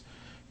was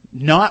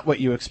not what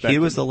you expected. He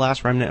was the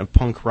last remnant of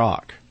punk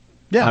rock.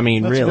 Yeah, I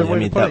mean, really, I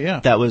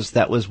mean,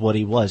 that was what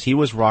he was. He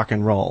was rock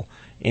and roll,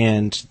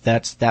 and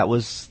that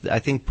was, I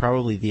think,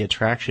 probably the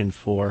attraction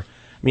for.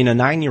 I mean, a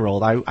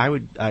 9-year-old,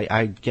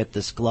 I'd get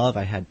this glove.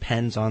 I had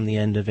pens on the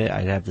end of it.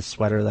 I'd have the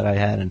sweater that I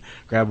had, and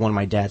grab one of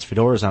my dad's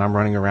fedoras, and I'm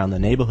running around the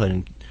neighborhood.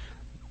 And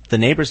the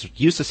neighbors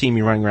used to see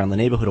me running around the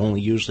neighborhood only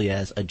usually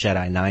as a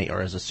Jedi Knight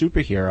or as a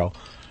superhero.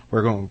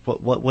 We're going,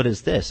 what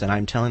is this? And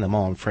I'm telling them,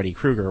 oh, I'm Freddy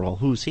Krueger. Well,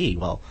 who's he?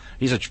 Well,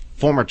 he's a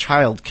former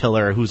child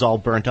killer who's all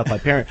burnt up by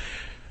parents.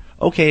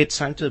 Okay, it's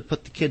time to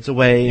put the kids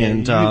away,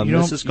 and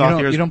Mrs.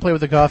 Gauthier. You don't play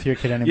with the Gauthier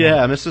kid anymore.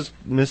 Yeah,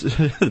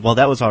 Mrs. Well,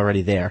 that was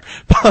already there.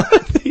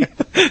 But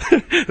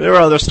there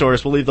are other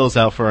stories. We'll leave those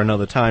out for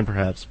another time,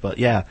 perhaps. But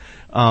yeah,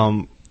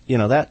 you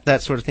know,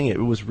 that sort of thing. It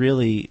was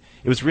really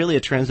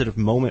a transitive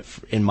moment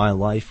in my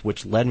life,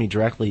 which led me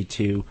directly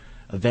to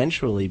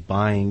eventually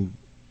buying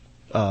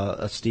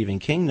a Stephen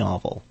King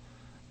novel,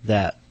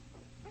 that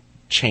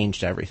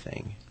changed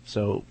everything.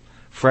 So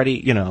Freddy,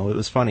 you know, it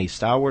was funny.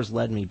 Star Wars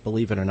led me,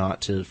 believe it or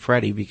not, to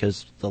Freddy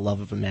because the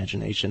love of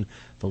imagination,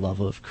 the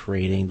love of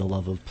creating, the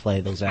love of play,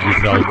 those You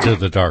actions. fell to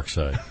the dark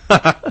side.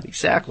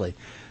 Exactly.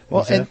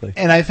 Well, Exactly.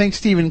 and I think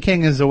Stephen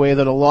King is the way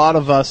that a lot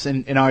of us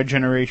in our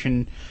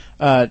generation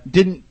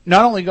didn't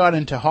not only got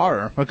into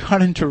horror but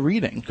got into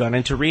reading. Got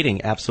into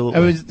reading,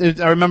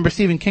 absolutely. I remember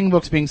Stephen King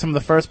books being some of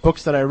the first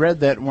books that I read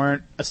that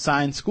weren't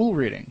assigned school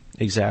reading.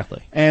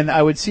 Exactly. And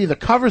I would see the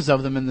covers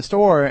of them in the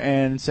store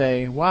and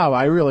say, "Wow,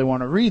 I really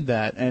want to read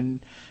that."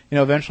 And you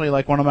know, eventually,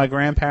 like one of my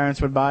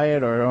grandparents would buy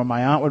it, or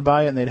my aunt would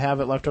buy it, and they'd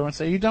have it left over and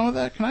say, "You done with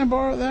that? Can I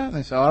borrow that?" And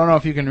they say, "I don't know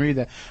if you can read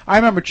that." I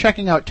remember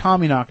checking out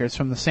Tommyknockers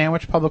from the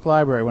Sandwich Public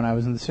Library when I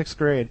was in the 6th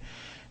grade,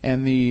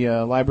 and the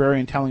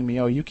librarian telling me,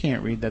 "Oh, you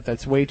can't read that.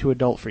 That's way too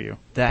adult for you."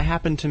 That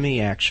happened to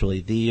me,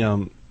 actually.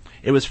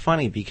 It was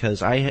funny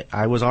because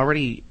I was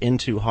already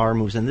into horror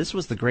movies, and this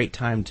was the great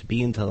time to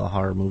be into the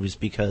horror movies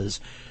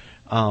because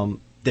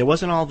there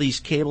wasn't all these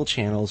cable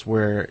channels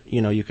where,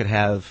 you know, you could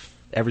have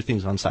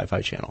everything's on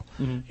Sci-Fi Channel.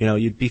 Mm-hmm. You know,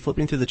 you'd be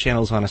flipping through the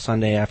channels on a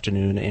Sunday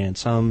afternoon, and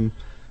some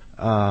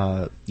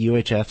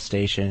UHF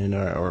station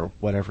or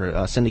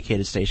whatever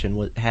syndicated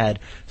station had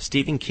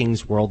Stephen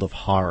King's World of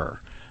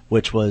Horror,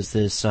 which was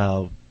this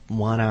 1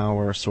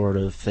 hour sort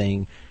of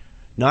thing.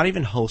 Not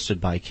even hosted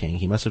by King.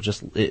 He must have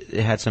just... It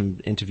had some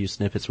interview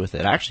snippets with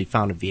it. I actually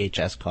found a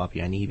VHS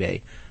copy on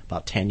eBay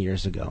about 10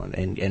 years ago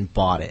and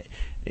bought it.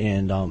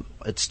 And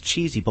it's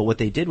cheesy, but what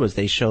they did was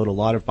they showed a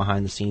lot of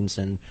behind-the-scenes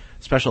and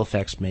special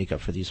effects makeup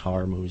for these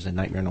horror movies, and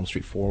Nightmare on Elm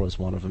Street 4 was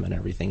one of them and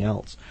everything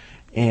else.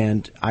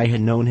 And I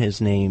had known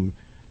his name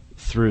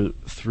through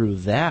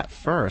that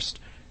first.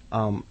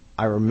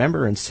 I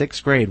remember in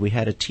 6th grade we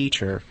had a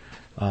teacher,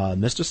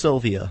 Mr.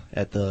 Sylvia,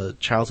 at the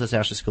Charles S.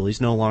 Ashley School.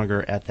 He's no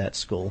longer at that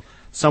school.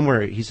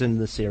 Somewhere, he's in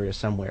this area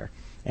somewhere.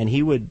 And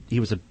he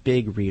was a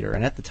big reader,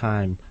 and at the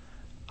time,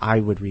 I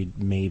would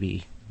read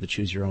maybe the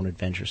Choose Your Own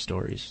Adventure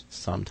stories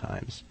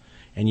sometimes.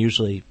 And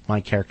usually my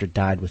character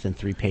died within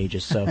 3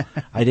 pages, so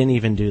I didn't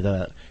even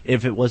do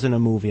if it wasn't a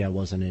movie, I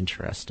wasn't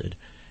interested.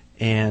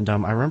 And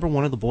I remember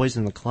one of the boys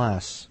in the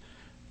class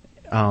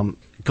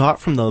got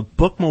from the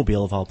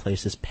bookmobile of all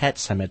places Pet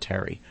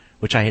Sematary,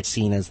 which I had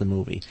seen as the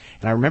movie.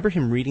 And I remember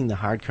him reading the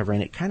hardcover,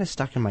 and it kind of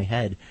stuck in my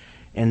head.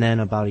 And then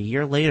about a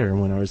year later,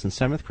 when I was in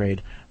 7th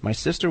grade, my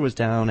sister was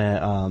down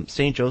at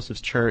St. Joseph's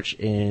Church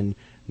in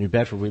New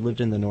Bedford. We lived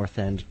in the North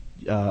End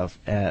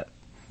at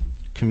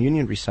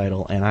communion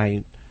recital, and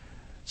I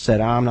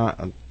said, I'm not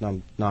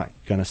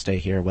going to stay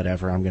here,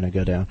 whatever. I'm going to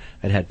go down.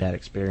 I'd had bad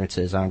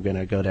experiences. I'm going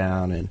to go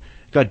down, and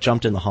got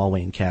jumped in the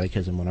hallway in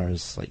catechism when I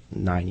was like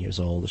 9 years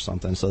old or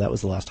something. So that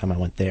was the last time I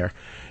went there.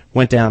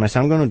 Went down. I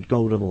said, I'm going to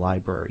go to the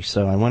library.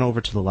 So I went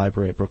over to the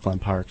library at Brookline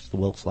Park, the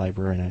Wilkes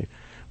Library, and I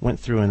went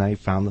through and I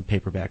found the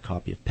paperback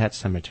copy of Pet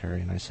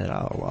Sematary, and I said,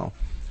 oh, well,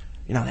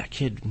 you know, that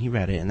kid, he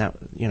read it, and that,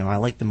 you know, I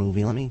like the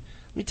movie. Let me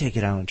take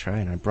it out and try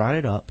it. And I brought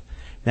it up.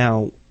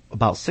 Now,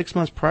 about 6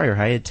 months prior,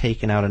 I had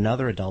taken out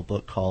another adult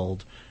book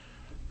called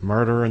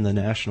Murder in the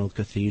National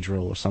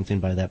Cathedral or something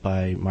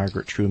by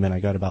Margaret Truman. I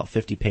got about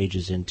 50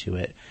 pages into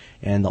it,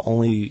 and the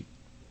only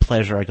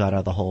pleasure I got out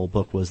of the whole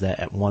book was that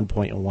at one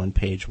point on one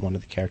page, one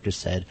of the characters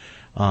said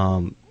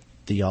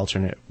the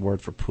alternate word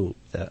for poop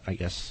that I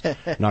guess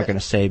I'm not going to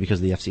say because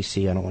of the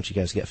FCC. I don't want you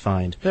guys to get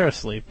fined. They're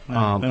asleep.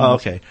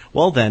 Okay.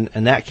 Well, then,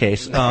 in that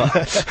case...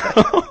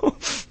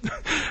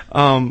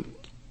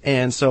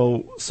 And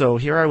so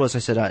here I was. I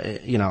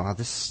said, you know,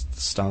 this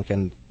stunk,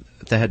 and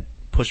that had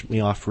pushed me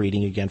off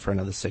reading again for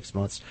another 6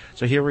 months.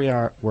 So here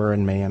we're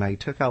in May, and I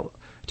took Pet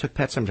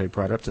Sematary,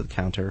 brought it up to the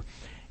counter,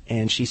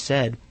 and she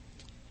said,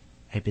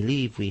 I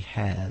believe we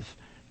have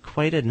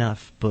quite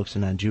enough books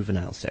in our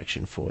juvenile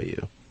section for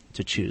you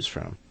to choose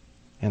from.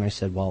 And I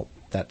said, well,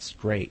 that's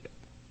great.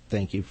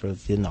 Thank you for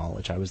the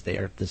knowledge. I was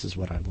there. This is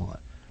what I want.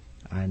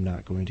 I'm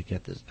not going to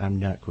get this. I'm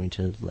not going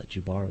to let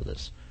you borrow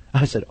this.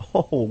 I said,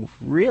 oh,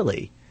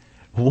 really?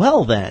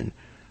 Well, then,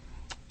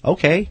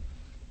 okay,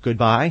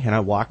 goodbye. And I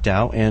walked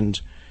out, and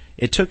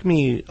it took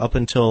me up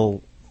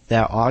until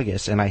that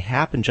August, and I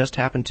just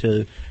happened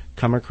to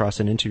come across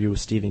an interview with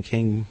Stephen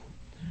King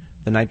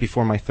the night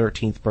before my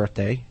 13th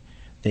birthday.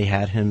 They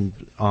had him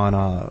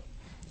on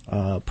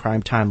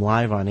Primetime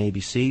Live on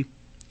ABC.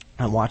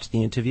 I watched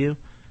the interview,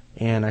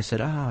 and I said,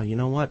 you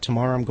know what,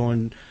 tomorrow I'm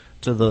going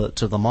to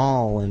the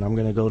mall, and I'm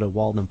going to go to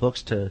Walden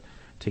Books to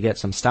get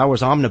some Star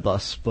Wars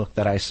Omnibus book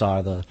that I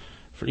saw. This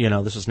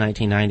was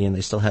 1990, and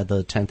they still had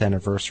the 10th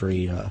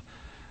anniversary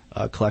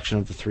collection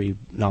of the 3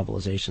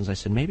 novelizations. I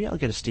said, maybe I'll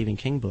get a Stephen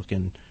King book,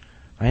 and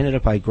I ended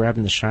up by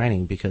grabbing The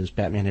Shining because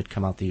Batman had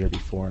come out the year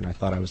before, and I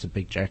thought I was a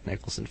big Jack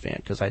Nicholson fan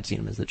because I'd seen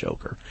him as the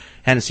Joker.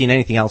 Hadn't seen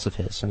anything else of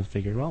his, and I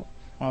figured, well,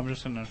 we're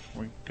going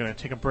to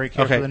take a break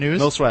here for the news.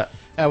 No sweat.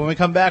 When we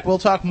come back, we'll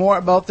talk more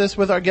about this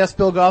with our guest,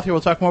 Bill Gothard.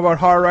 We'll talk more about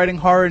horror writing,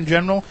 horror in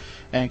general.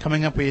 And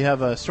coming up, we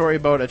have a story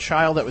about a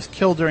child that was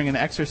killed during an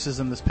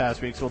exorcism this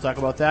past week. So we'll talk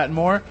about that and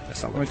more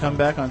when we come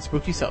back on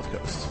Spooky South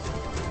Coast.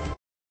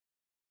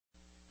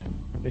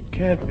 It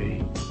can't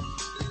be.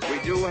 We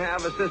do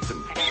have a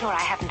system. I'm sure I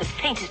haven't the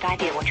faintest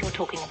idea what you're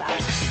talking about.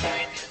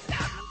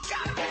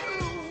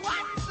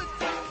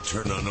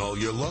 Turn on all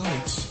your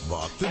lights,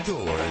 lock the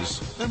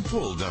doors, and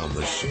pull down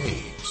the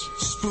shades.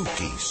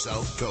 Spooky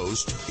South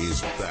Coast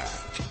is back.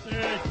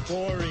 It's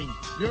boring.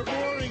 You're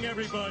boring,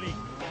 everybody.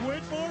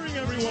 Quit boring,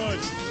 everyone.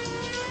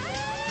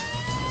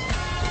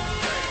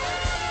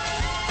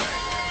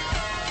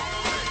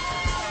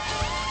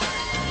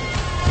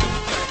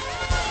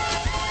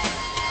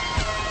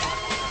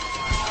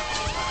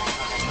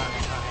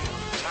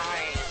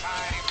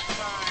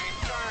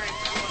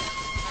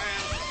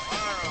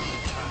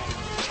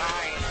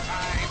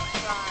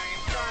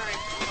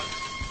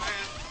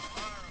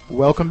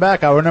 Welcome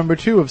back, hour number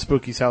 2 of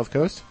Spooky South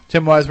Coast.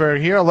 Tim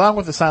Weisberg here, along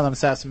with the silent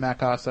assassin Matt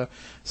Costa,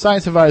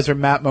 science advisor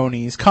Matt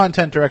Moniz,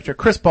 content director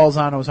Chris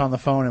Balzano is on the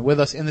phone, and with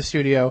us in the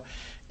studio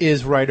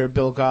is writer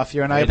Bill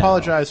Gauthier. And I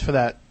apologize for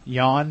that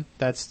yawn.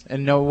 That's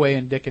in no way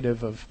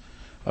indicative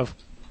of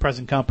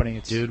present company.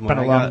 It's been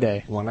a long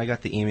day. When I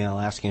got the email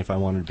asking if I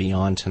wanted to be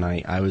on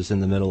tonight, I was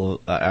in the middle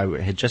of,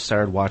 I had just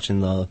started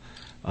watching the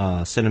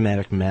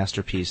cinematic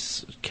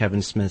masterpiece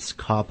Kevin Smith's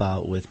Cop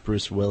Out with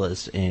Bruce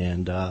Willis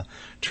and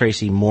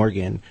Tracy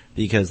Morgan,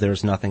 because there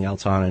was nothing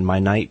else on, and my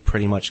night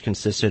pretty much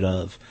consisted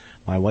of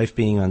my wife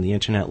being on the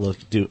internet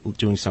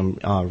doing some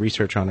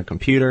research on a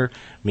computer,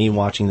 me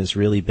watching this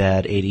really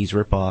bad 80s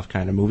ripoff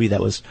kind of movie that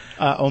was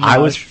homage. I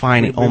was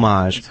finding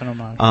homage. It's an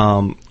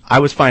homage. I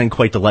was finding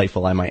quite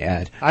delightful, I might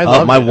add. I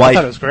loved my it. wife I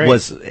thought it was great.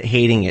 was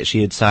hating it.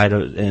 She had sighed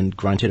and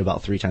grunted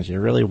about 3 times.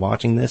 You're really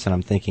watching this? And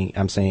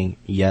I'm saying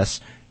yes.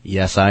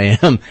 Yes, I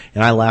am.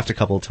 And I laughed a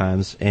couple of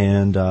times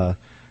and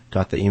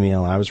got the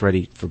email. I was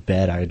ready for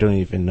bed. I don't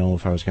even know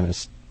if I was going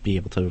to be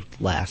able to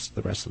last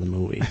the rest of the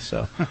movie.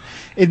 So,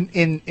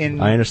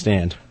 I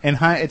understand.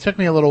 It took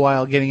me a little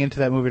while getting into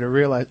that movie to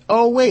realize,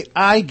 oh wait,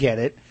 I get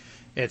it.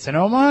 It's an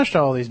homage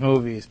to all these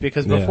movies.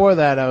 Because before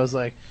that, I was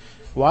like,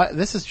 "What?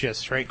 This is just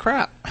straight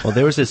crap." Well,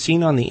 there was a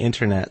scene on the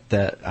internet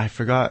that I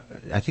forgot.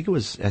 I think it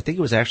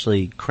was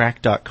actually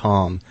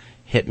Crack.com.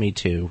 Hit me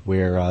to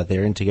where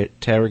they're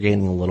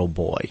interrogating a little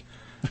boy,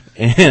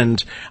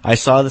 and I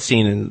saw the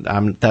scene,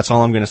 and that's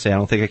all I'm going to say. I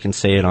don't think I can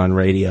say it on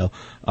radio,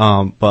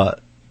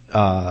 but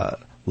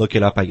look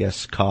it up. I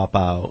guess Cop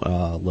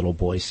Out little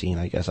boy scene.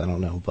 I guess I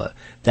don't know, but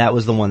that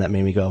was the one that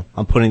made me go,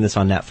 I'm putting this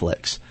on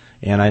Netflix,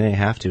 and I didn't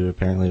have to.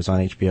 Apparently, it's on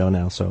HBO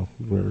now, so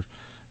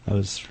I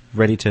was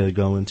ready to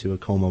go into a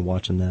coma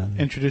watching that.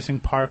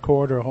 Introducing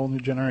parkour to a whole new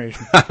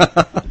generation.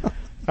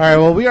 All right,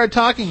 well, we're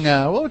talking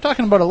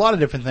about a lot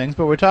of different things,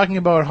 but we're talking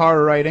about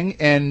horror writing,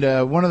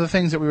 and one of the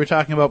things that we were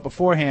talking about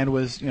beforehand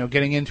was,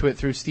 getting into it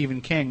through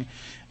Stephen King,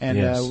 and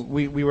yes.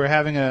 We were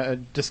having a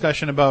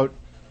discussion about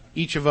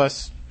each of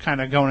us kind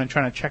of going and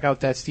trying to check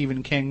out that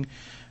Stephen King,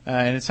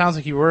 and it sounds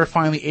like you were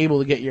finally able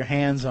to get your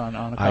hands on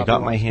a couple I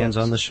got my of hands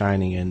books. on The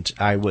Shining, and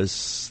I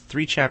was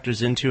 3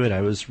 chapters into it.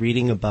 I was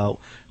reading about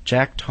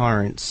Jack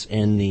Torrance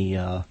in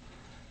the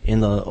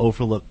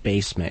Overlook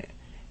basement,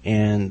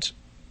 and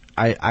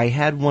I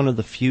had one of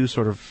the few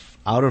sort of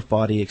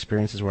out-of-body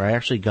experiences where I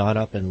actually got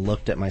up and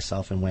looked at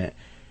myself and went,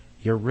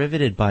 you're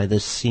riveted by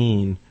this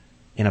scene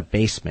in a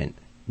basement.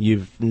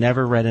 You've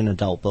never read an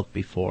adult book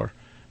before.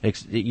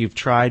 You've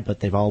tried, but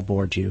they've all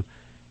bored you.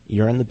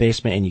 You're in the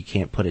basement and you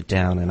can't put it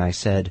down. And I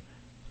said,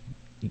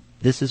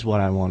 this is what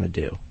I want to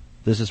do.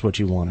 This is what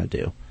you want to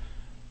do.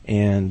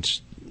 And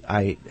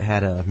I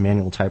had a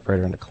manual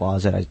typewriter in the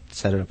closet. I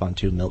set it up on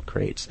 2 milk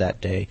crates that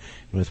day,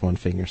 and with one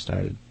finger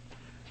started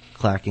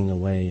clacking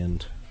away,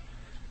 and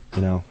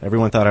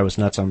everyone thought I was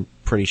nuts. I'm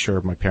pretty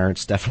sure my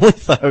parents definitely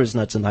thought I was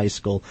nuts in high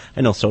school. I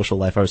know social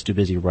life, I was too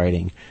busy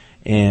writing,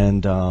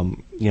 and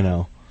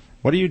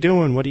what are you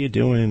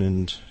doing,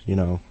 and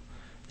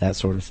that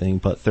sort of thing.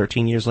 But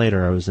 13 years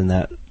later, I was in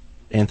that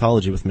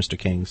anthology with Mr.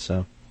 King.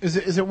 So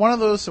is it one of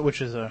those,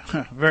 which is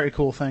a very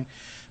cool thing,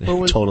 but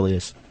it totally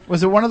is.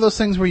 Was it one of those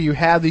things where you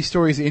had these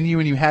stories in you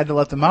and you had to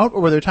let them out,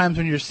 or were there times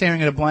when you're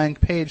staring at a blank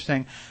page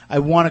saying, I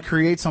want to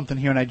create something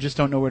here and I just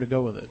don't know where to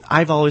go with it?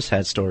 I've always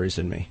had stories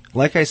in me.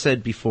 Like I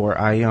said before,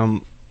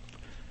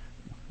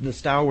 the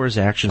Star Wars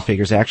action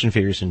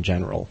figures in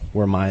general,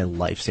 were my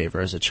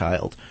lifesaver as a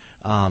child.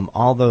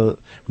 Although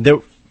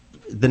the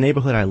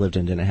neighborhood I lived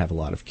in didn't have a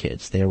lot of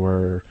kids. There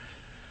were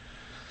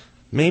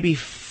maybe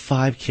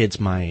 5 kids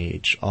my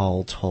age,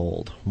 all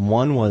told.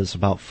 One was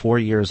about 4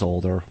 years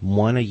older,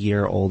 one a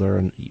year older,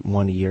 and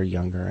one a year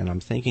younger, and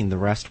I'm thinking the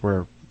rest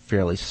were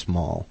fairly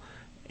small.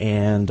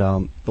 And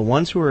the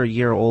ones who were a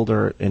year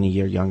older and a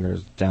year younger,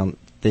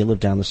 they lived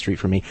down the street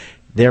from me.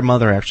 Their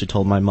mother actually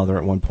told my mother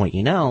at one point,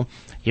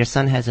 your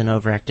son has an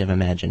overactive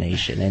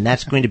imagination, and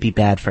that's going to be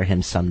bad for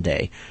him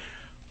someday.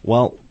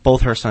 Well,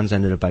 both her sons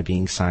ended up by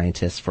being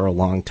scientists. For a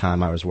long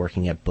time I was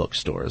working at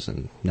bookstores,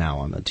 and now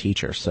I'm a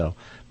teacher, so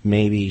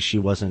maybe she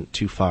wasn't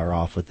too far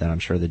off with that. I'm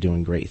sure they're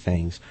doing great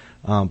things.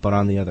 But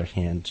on the other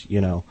hand,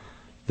 the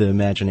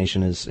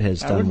imagination has done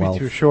well. I wouldn't be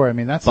too sure. I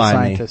mean, that's a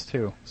scientist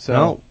too.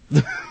 So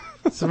no.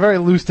 It's a very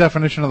loose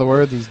definition of the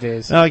word these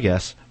days. I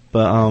guess.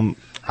 But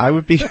I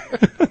would be,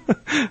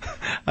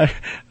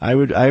 I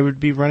would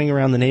be running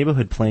around the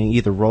neighborhood playing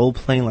either role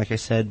playing, like I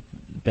said,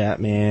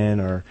 Batman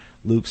or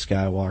Luke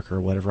Skywalker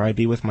or whatever. I'd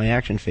be with my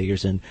action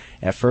figures, and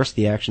at first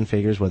the action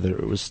figures, whether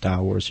it was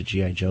Star Wars or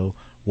G.I. Joe,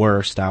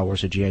 were Star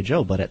Wars or G.I.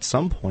 Joe, but at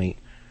some point,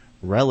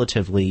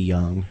 relatively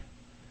young,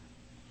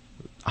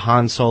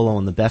 Han Solo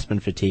and the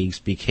Bespin Fatigues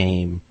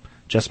became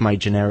just my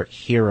generic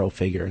hero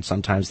figure, and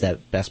sometimes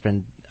that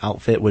Bespin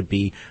outfit would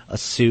be a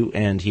suit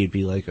and he'd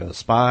be like a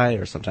spy,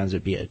 or sometimes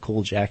it'd be a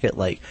cool jacket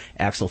like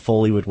Axel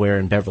Foley would wear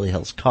in Beverly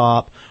Hills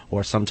Cop,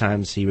 or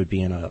sometimes he would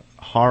be in a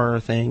horror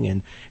thing,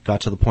 and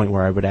got to the point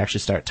where I would actually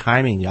start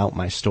timing out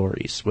my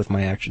stories with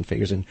my action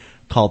figures and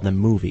called them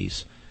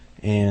movies.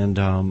 And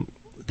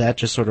that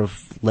just sort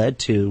of led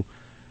to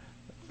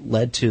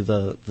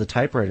the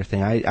typewriter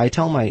thing. I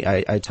tell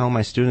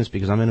my students,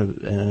 because I'm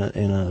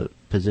in a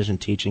position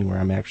teaching where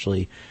I'm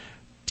actually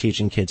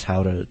teaching kids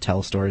how to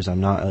tell stories.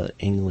 I'm not an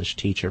English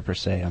teacher per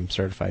se. I'm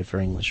certified for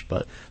English,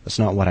 but that's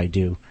not what I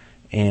do.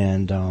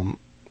 And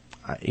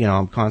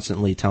I'm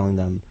constantly telling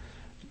them,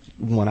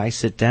 when I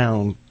sit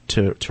down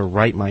to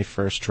write my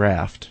first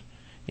draft,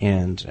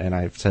 and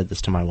I've said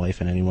this to my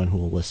wife and anyone who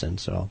will listen,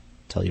 so I'll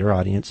tell your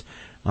audience,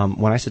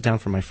 when I sit down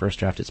for my first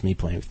draft, it's me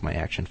playing with my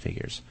action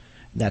figures.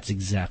 That's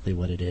exactly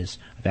what it is.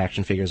 I have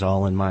action figures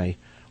all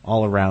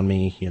around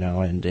me,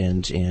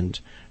 and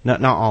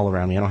not all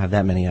around me. I don't have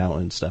that many out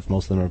and stuff.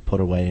 Most of them are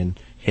put away and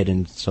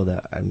hidden so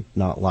that I'm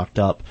not locked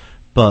up.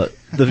 But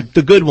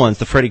the good ones,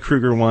 the Freddy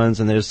Krueger ones,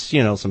 and there's,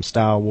 some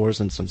Star Wars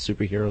and some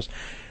superheroes,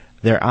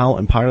 they're out,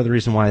 and part of the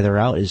reason why they're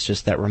out is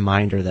just that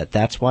reminder that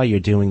that's why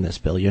you're doing this,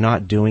 Bill. You're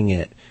not doing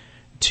it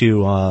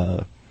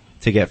to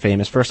get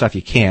famous. First off,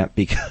 you can't,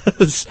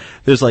 because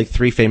there's like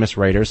 3 famous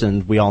writers,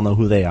 and we all know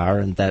who they are,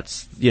 and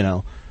that's,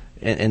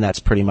 and that's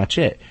pretty much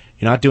it.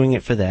 You're not doing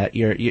it for that.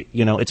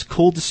 It's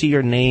cool to see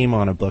your name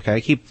on a book.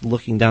 I keep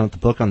looking down at the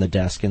book on the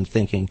desk and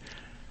thinking,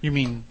 you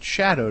mean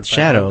Shadowed?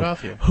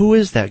 Who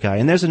is that guy?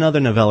 And there's another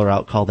novella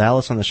out called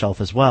Alice on the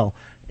Shelf as well,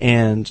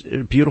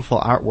 and beautiful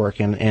artwork,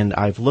 and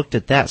I've looked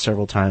at that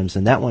several times,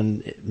 and that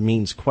one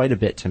means quite a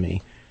bit to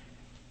me.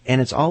 And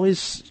it's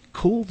always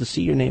cool to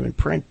see your name in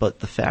print, but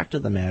the fact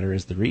of the matter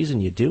is, the reason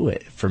you do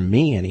it, for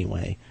me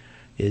anyway,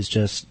 is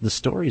just the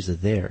stories are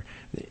there.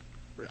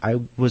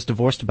 I was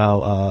divorced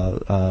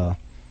about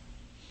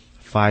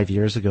 5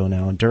 years ago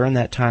now, and during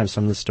that time,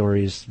 some of the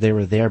stories, they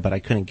were there, but I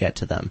couldn't get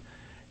to them.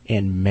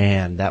 And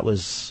man, that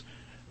was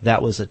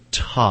a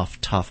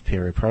tough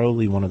period,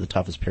 probably one of the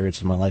toughest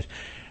periods of my life,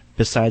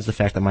 besides the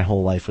fact that my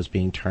whole life was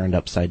being turned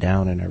upside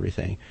down and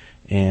everything.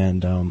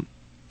 And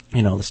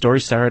the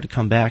stories started to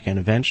come back, and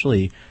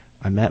eventually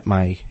I met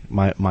my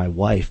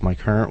wife, my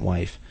current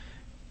wife,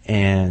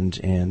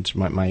 and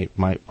my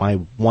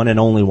one and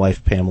only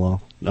wife,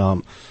 Pamela.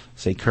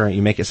 Say current,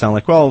 you make it sound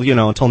like, well,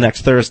 until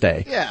next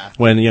Thursday. Yeah.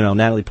 When,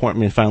 Natalie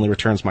Portman finally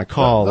returns my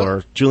call,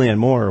 or Julianne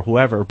Moore, or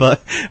whoever.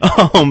 But,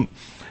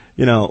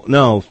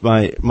 no,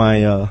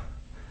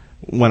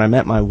 when I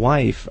met my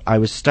wife, I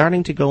was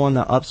starting to go on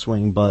the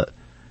upswing, but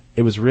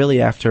it was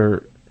really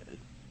after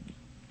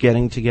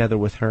getting together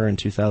with her in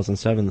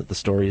 2007 that the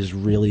stories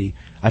really,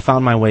 I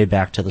found my way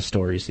back to the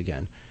stories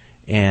again.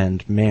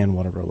 And man,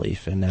 what a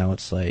relief. And now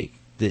it's like,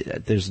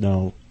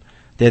 they're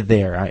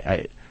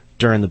there.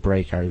 During the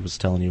break, I was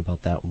telling you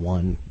about that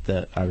one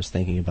that I was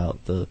thinking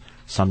about the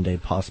someday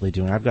possibly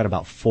doing. I've got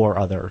about 4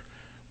 other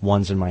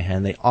ones in my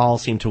head. They all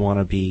seem to want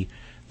to be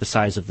the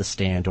size of The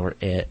Stand or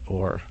It,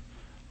 or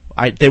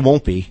they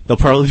won't be. They'll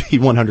probably be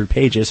 100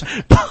 pages.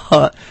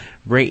 But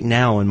right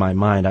now in my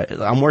mind,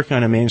 I'm working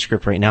on a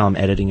manuscript right now. I'm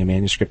editing a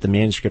manuscript. The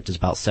manuscript is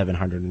about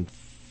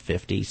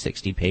 750,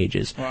 60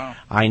 pages. Wow.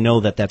 I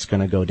know that that's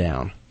going to go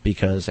down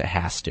because it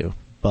has to.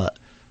 But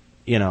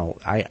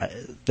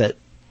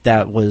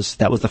that was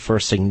the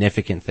first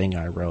significant thing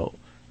I wrote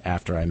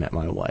after I met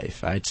my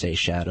wife. I'd say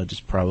Shadowed is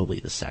probably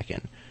the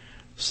second.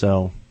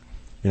 So,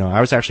 I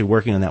was actually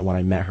working on that when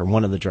I met her,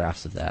 one of the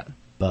drafts of that,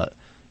 but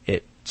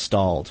it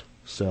stalled.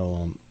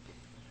 So,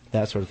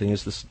 that sort of thing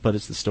but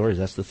it's the stories.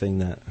 That's the thing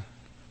that.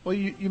 Well,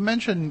 you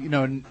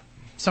mentioned,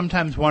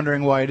 sometimes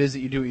wondering why it is that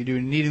you do what you do,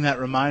 and needing that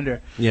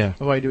reminder of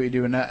why you do what you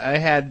do. And I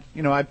had,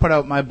 I put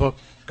out my book,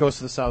 Ghost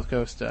of the South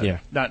Coast.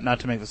 Not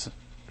to make this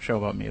show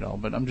about me at all,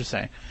 but I'm just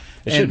saying.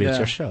 It should be. It's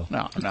our show.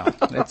 No.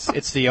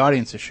 It's the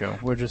audience's show.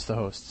 We're just the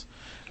hosts.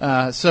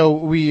 So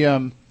we,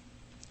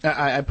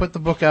 I put the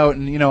book out,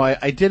 and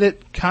I did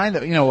it kind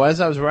of,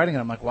 as I was writing it,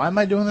 I'm like, why am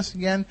I doing this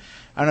again?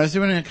 And I was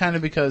doing it kind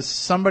of because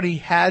somebody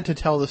had to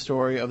tell the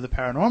story of the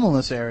paranormal in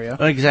this area.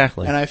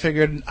 Exactly. And I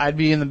figured I'd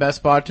be in the best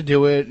spot to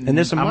do it. And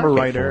there's a I'm a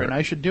writer, and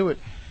I should do it.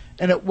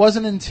 And it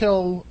wasn't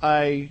until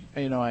I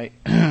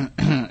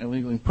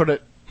illegally put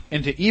it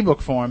into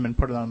ebook form and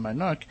put it on my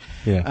Nook,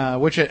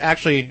 which I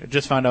actually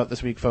just found out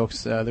this week,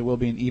 folks. There will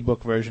be an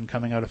ebook version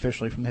coming out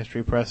officially from the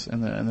History Press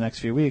in the next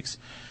few weeks.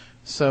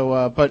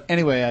 So, but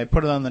anyway, I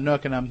put it on the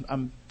Nook, and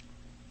I'm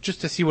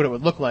just to see what it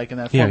would look like in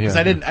that form, because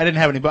I didn't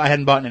have any. I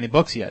hadn't bought any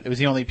books yet. It was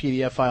the only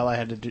PDF file I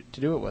had to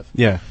do it with.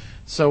 Yeah.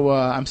 So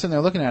I'm sitting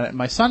there looking at it, and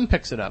my son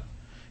picks it up.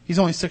 He's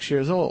only 6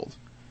 years old,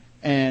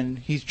 and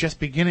he's just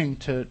beginning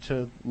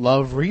to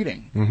love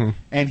reading. Mm-hmm.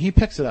 And he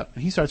picks it up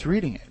and he starts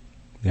reading it.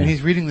 Yeah. And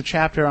he's reading the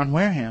chapter on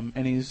Wareham,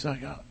 and he's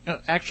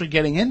actually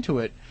getting into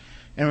it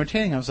and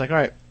retaining it. I was like, all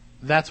right,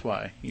 that's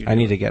why. I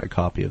need to get a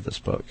copy of this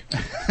book.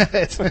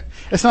 It's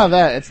not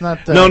that. It's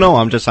not. No.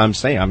 I'm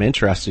saying I'm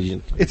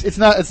interested. It's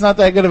not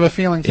that good of a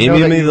feeling. To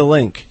Email me the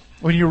link.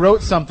 When you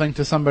wrote something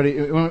to somebody,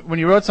 when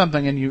you wrote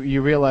something and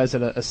you realize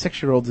that a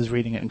 6-year-old is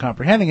reading it and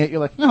comprehending it,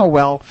 you're like, no,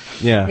 well,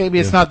 maybe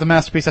it's not the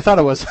masterpiece I thought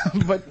it was.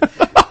 But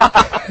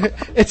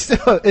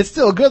it's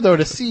still good though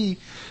to see,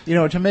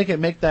 to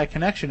make that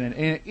connection.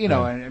 And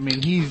I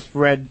mean, he's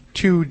read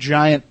 2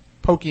 giant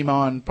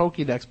Pokemon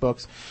Pokédex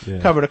books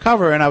cover to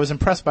cover, and I was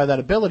impressed by that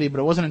ability. But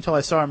it wasn't until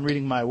I saw him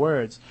reading my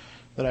words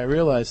that I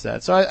realized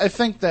that. So I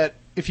think that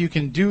if you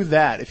can do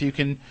that, if you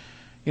can,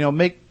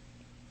 make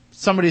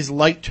somebody's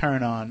light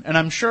turn on, and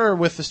I'm sure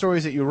with the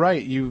stories that you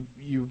write, you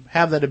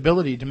have that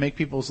ability to make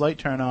people's light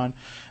turn on,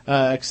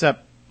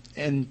 except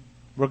in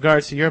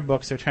regards to your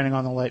books, they're turning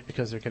on the light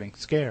because they're getting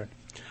scared.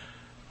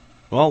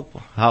 Well,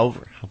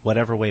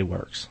 whatever way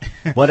works.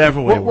 Whatever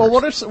way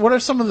works. Well, what are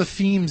some of the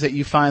themes that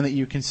you find that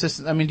you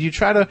consistent? I mean, do you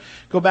try to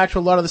go back to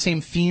a lot of the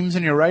same themes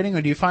in your writing,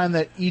 or do you find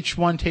that each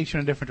one takes you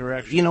in a different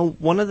direction?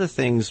 One of the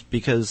things,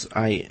 because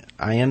I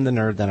am the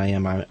nerd that I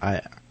am,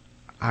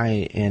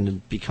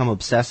 and become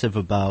obsessive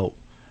about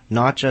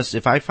not just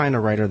if I find a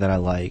writer that I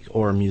like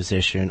or a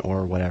musician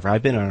or whatever.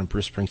 I've been on a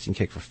Bruce Springsteen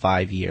kick for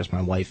 5 years.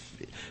 My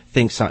wife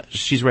thinks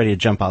she's ready to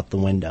jump out the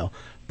window,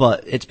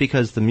 but it's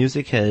because the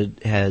music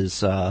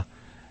has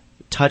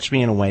touched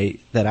me in a way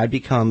that I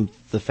become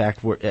the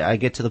fact where I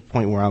get to the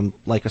point where I'm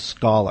like a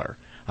scholar.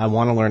 I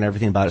want to learn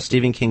everything about it.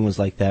 Stephen King was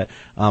like that.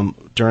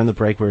 During the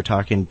break we were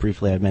talking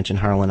briefly, I mentioned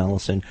Harlan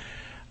Ellison.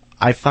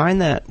 I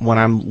find that when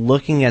I'm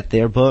looking at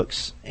their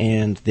books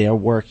and their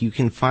work, you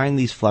can find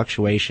these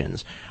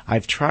fluctuations.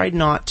 I've tried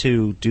not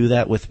to do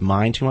that with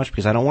mine too much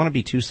because I don't want to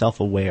be too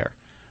self-aware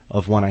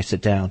of when I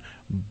sit down.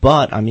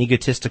 But I'm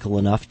egotistical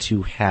enough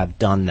to have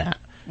done that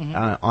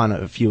on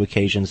a few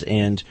occasions.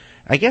 And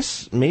I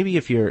guess maybe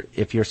if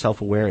you're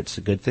self-aware, it's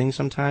a good thing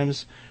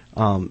sometimes.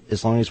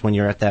 As long as when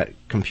you're at that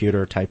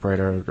computer,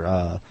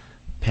 typewriter,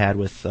 pad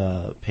with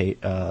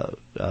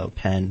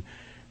pen,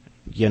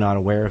 you're not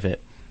aware of it.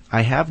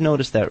 I have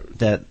noticed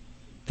that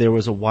there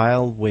was a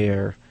while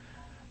where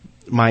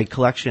my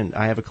collection,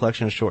 I have a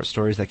collection of short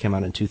stories that came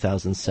out in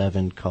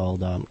 2007 called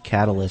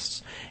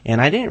Catalysts,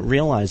 and I didn't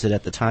realize it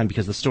at the time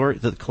because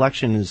the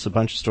collection is a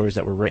bunch of stories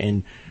that were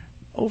written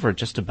over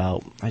just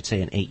about, I'd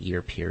say, an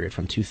 8-year period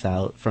from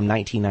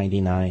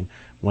 1999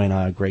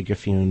 when Greg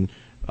Giffune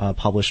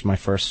published my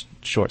first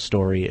short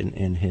story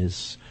in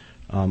his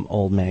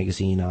old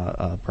magazine,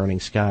 Burning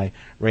Sky,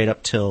 right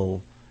up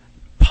till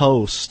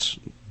post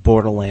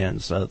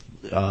Borderlands.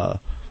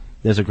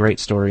 There's a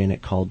great story in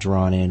it called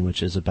Drawn In,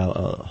 which is about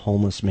a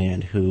homeless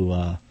man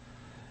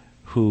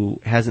who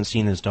hasn't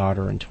seen his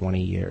daughter in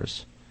 20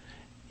 years,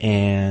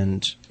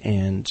 and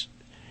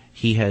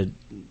he had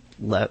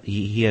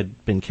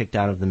been kicked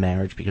out of the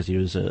marriage because he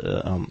was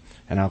an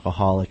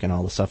alcoholic and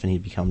all the stuff, and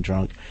he'd become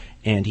drunk,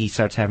 and he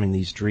starts having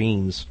these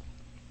dreams,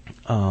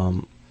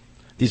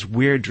 these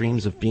weird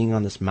dreams of being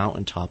on this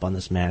mountaintop on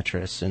this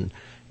mattress, and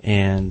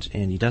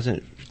he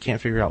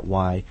can't figure out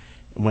why.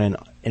 When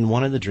in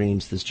one of the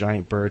dreams, this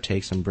giant bird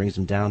takes him, brings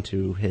him down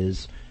to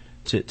this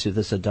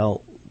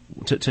adult,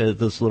 to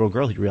this little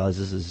girl. He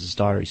realizes this is his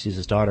daughter. He sees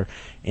his daughter,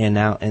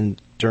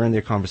 and during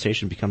their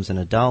conversation, becomes an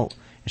adult.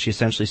 And she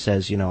essentially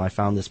says, I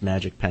found this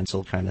magic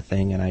pencil kind of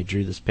thing, and I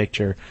drew this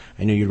picture.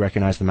 I knew you'd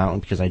recognize the mountain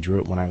because I drew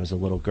it when I was a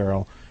little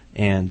girl,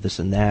 and this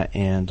and that.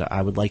 And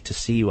I would like to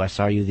see you. I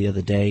saw you the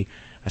other day.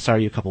 I saw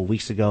you a couple of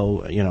weeks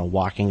ago,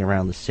 walking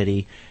around the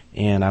city.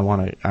 And I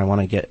want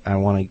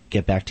to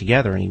get back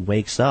together. And he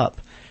wakes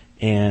up,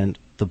 and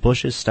the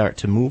bushes start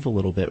to move a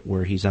little bit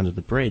where he's under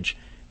the bridge,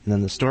 and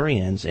then the story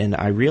ends. And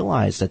I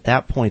realized at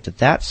that point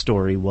that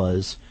story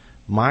was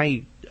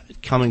my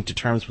coming to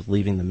terms with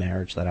leaving the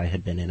marriage that I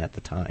had been in at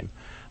the time.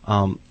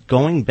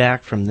 Going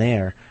back from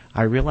there,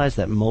 I realized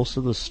that most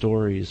of the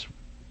stories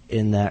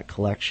in that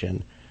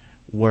collection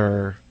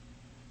were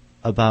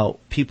about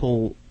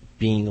people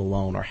being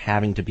alone or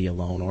having to be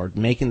alone or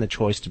making the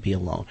choice to be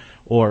alone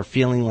or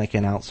feeling like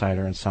an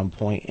outsider at some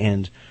point.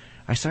 And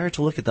I started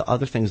to look at the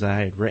other things that I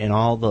had written,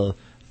 all the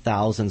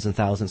thousands and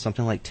thousands,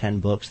 something like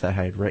 10 books that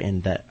I had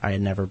written that I had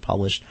never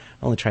published.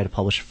 I only tried to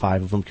publish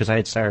 5 of them because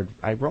I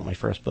wrote my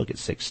first book at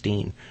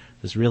 16.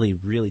 This really,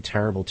 really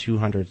terrible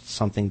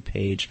 200-something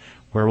page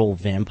werewolf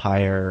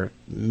vampire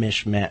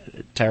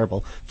mishmash,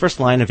 terrible. First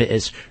line of it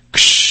is,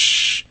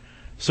 ksh,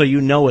 so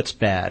it's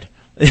bad.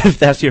 If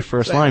that's your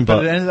first line,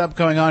 but it ended up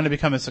going on to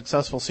become a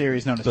succsuccessful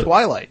series known as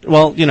Twilight.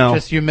 Well,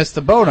 just you missed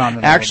the boat on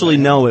it. Actually,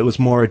 no, it was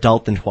more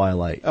adult than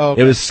Twilight. Oh,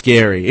 okay. It was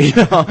scary.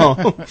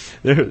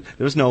 There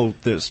was no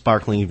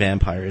sparkling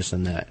vampires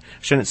in that.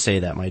 I shouldn't say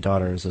that. My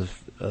daughter is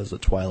a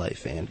Twilight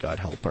fan. God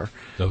help her.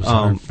 Those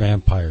aren't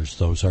vampires.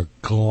 Those are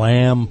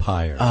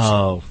glampires.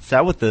 Oh, is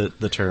that what the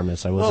term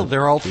is? Well,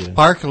 they're all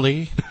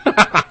sparkly.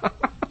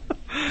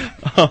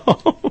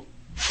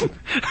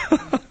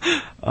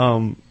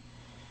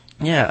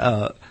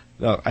 Yeah,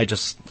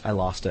 I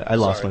lost it. I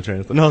lost my train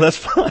of thought. No, that's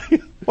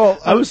fine. Well,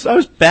 I was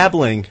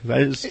babbling.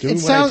 I was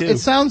doing what I do. It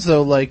sounds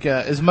though like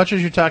as much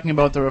as you're talking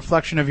about the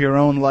reflection of your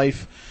own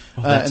life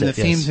and the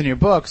themes in your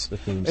books, the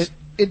themes.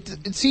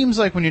 It seems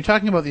like when you're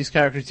talking about these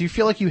characters, do you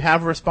feel like you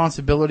have a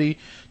responsibility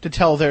to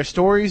tell their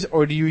stories,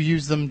 or do you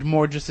use them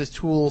more just as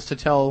tools to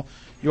tell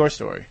your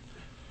story?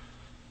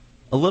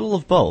 A little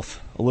of both.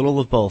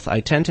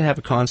 I tend to have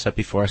a concept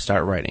before I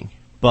start writing,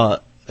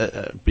 but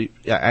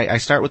I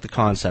start with the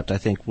concept. I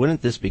think,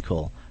 wouldn't this be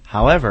cool?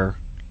 However,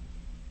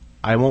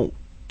 I won't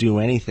do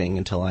anything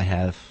until I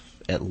have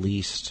at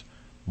least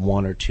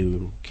one or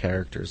two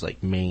characters,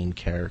 like main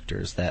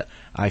characters, that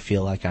I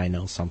feel like I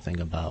know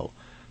something about.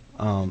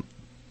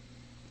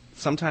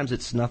 Sometimes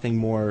it's nothing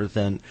more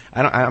than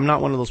I'm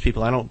not one of those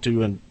people. I don't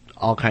do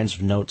all kinds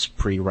of notes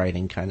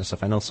pre-writing kind of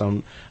stuff.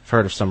 I've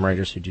heard of some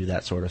writers who do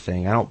that sort of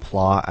thing. I don't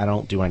plot. I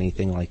don't do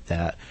anything like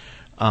that.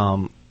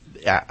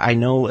 I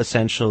know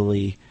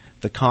essentially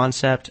the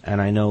concept, and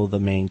I know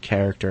the main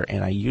character,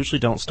 and I usually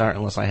don't start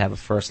unless I have a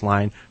first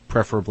line,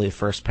 preferably a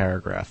first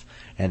paragraph,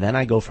 and then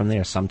I go from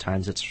there.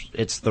 Sometimes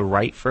it's the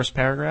right first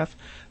paragraph.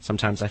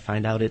 Sometimes I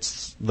find out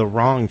it's the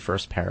wrong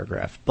first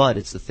paragraph, but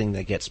it's the thing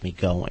that gets me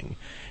going.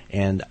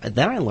 And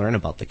then I learn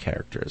about the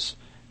characters,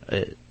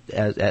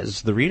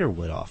 as the reader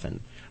would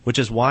often, which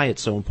is why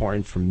it's so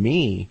important for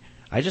me.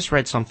 I just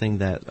read something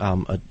that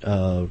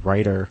a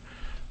writer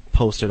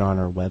posted on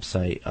her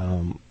website,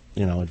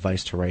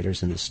 advice to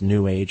writers in this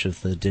new age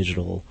of the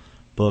digital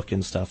book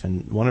and stuff.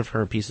 And one of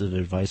her pieces of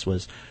advice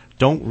was,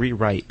 don't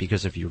rewrite,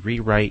 because if you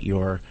rewrite,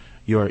 you're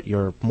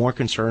more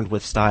concerned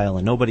with style,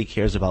 and nobody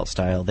cares about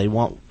style. They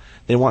want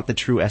the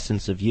true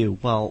essence of you.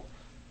 Well,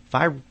 if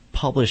I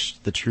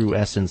published the true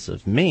essence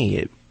of me,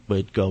 it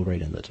would go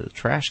right into the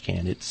trash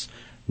can. It's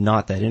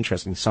not that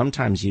interesting.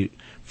 Sometimes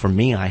for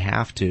me, I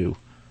have to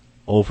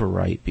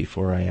overwrite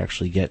before I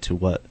actually get to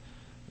what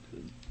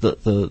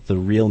the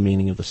real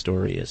meaning of the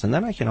story is. And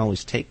then I can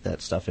always take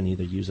that stuff and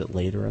either use it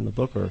later in the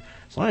book, or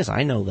as long as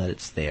I know that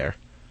it's there.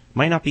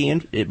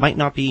 It might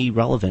not be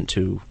relevant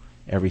to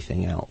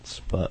everything else,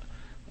 but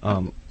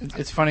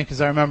it's funny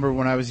because I remember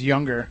when I was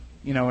younger,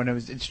 and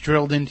it's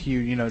drilled into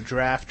you,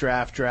 draft.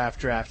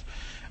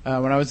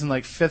 When I was in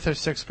like 5th or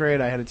 6th grade,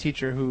 I had a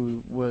teacher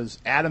who was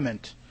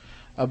adamant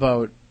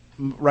about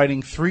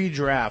writing 3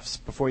 drafts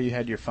before you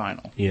had your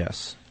final.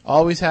 Yes.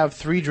 Always have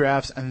 3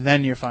 drafts and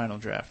then your final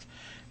draft.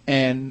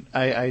 And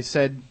I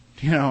said,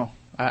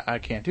 I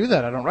can't do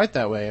that. I don't write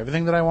that way.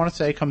 Everything that I want to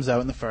say comes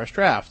out in the first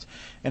draft.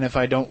 And if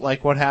I don't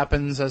like what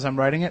happens as I'm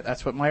writing it,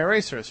 that's what my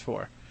eraser is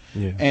for.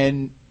 Yeah.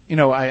 And,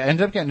 I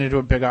ended up getting into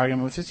a big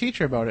argument with the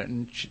teacher about it.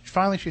 And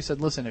finally she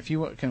said, listen, what do you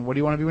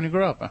want to be when you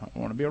grow up? I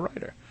want to be a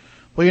writer.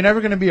 Well, you're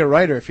never going to be a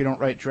writer if you don't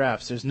write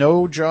drafts. There's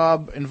no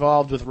job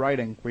involved with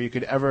writing where you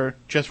could ever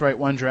just write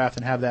one draft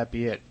and have that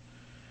be it.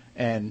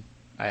 And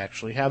I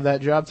actually have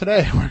that job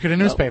today. I work at a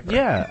newspaper.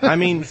 Yeah, I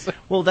mean,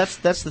 well, that's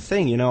the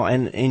thing,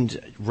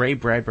 and Ray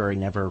Bradbury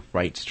never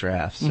writes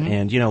drafts. Mm-hmm.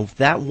 And,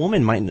 that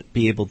woman might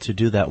be able to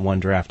do that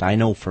one draft. I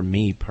know for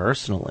me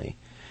personally,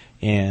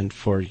 and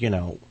for,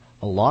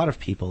 a lot of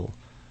people,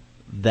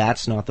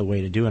 that's not the way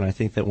to do it. And I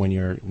think that when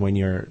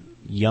you're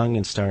young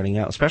and starting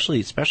out, especially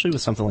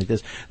with something like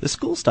this, the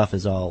school stuff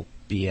is all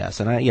BS.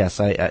 And I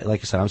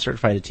like I said, I'm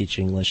certified to teach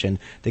English, and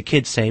the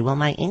kids say, well,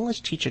 my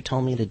English teacher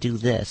told me to do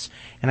this.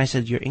 And I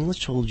said, your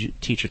English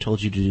teacher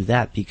told you to do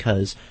that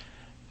because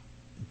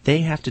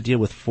they have to deal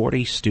with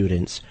 40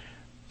 students.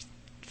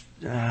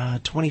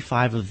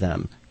 25 of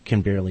them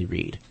can barely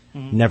read,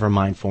 never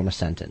mind form a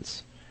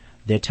sentence.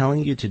 They're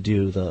telling you to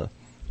do the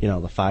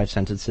 5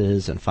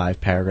 sentences and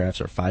 5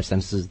 paragraphs, or 5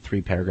 sentences and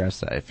 3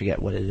 paragraphs, I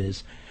forget what it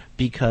is,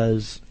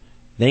 because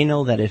they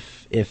know that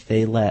if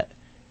they let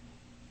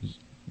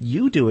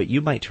you do it,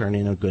 you might turn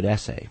in a good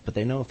essay. But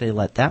they know if they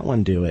let that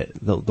one do it,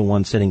 the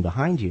one sitting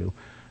behind you,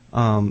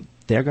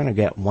 they're going to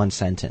get 1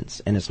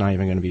 sentence, and it's not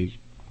even going to be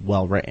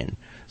well written.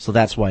 So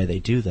that's why they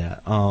do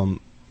that. I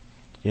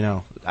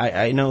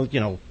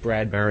know,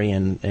 Bradbury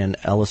and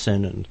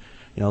Ellison, and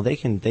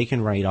they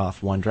can write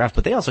off 1 draft,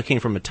 but they also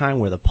came from a time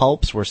where the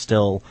pulps were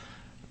still,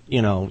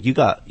 you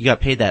got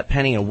paid that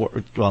penny a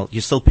word. Well, you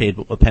still paid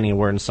a penny a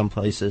word in some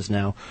places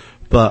now,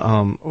 but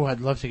I'd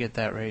love to get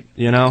that rate.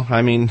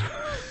 I mean,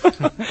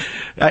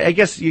 I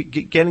guess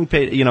getting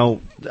paid.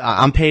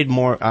 I'm paid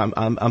more.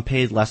 I'm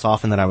paid less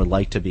often than I would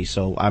like to be,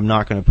 so I'm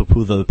not going to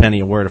poo-poo the penny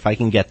a word. If I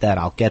can get that,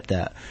 I'll get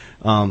that.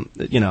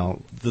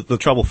 The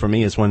trouble for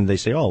me is when they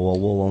say, "Oh, well,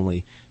 we'll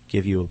only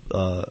give you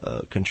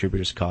a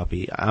contributor's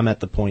copy." I'm at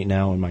the point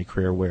now in my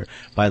career where,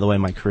 by the way,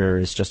 my career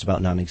is just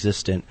about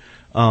non-existent.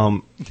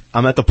 I'm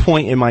at the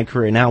point in my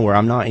career now where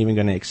I'm not even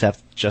going to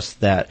accept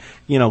just that.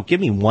 Give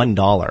me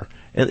 $1.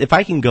 If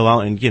I can go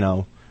out and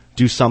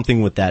do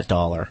something with that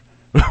dollar,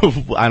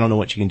 I don't know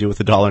what you can do with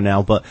 $1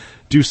 now, but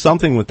do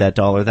something with that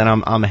dollar, then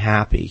I'm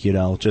happy.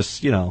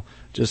 Just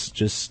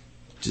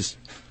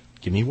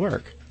give me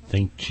work.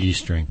 Think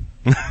G-string.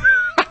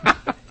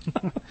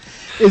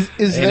 Is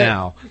hey there,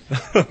 now.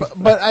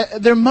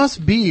 but there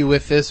must be,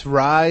 with this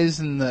rise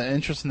in the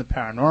interest in the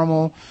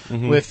paranormal,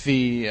 with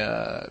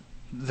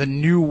the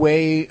new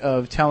way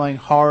of telling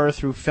horror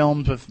through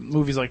films with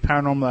movies like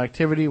Paranormal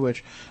Activity,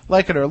 which,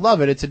 like it or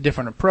love it, it's a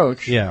different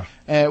approach. Yeah.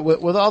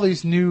 With all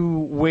these new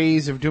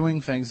ways of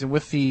doing things, and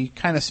with the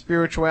kind of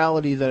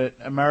spirituality that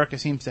America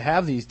seems to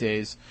have these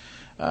days,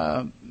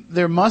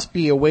 there must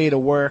be a way to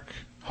work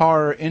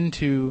horror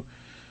into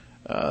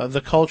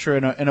the culture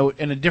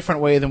in a different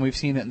way than we've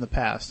seen it in the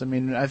past. I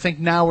mean, I think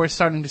now we're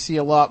starting to see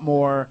a lot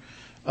more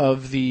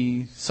of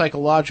the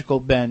psychological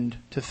bend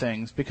to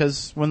things,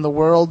 because when the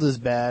world is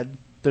bad,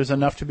 there's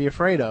enough to be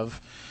afraid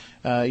of.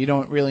 You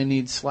don't really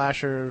need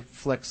slasher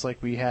flicks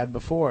like we had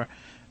before.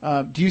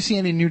 Do you see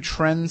any new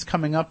trends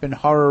coming up in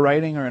horror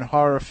writing or in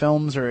horror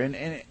films or in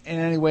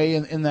any way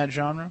in that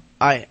genre?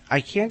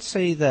 I can't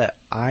say that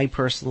I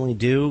personally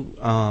do,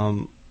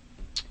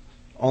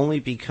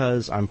 only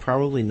because I'm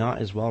probably not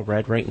as well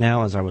read right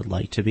now as I would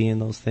like to be in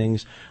those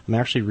things. I'm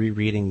actually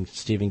rereading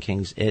Stephen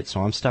King's It,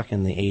 so I'm stuck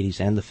in the 80s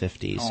and the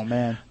 50s. Oh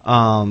man,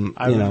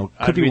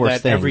 could be read worse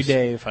that things. every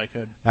day if I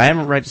could. I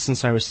haven't read it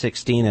since I was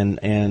 16,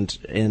 and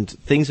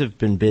things have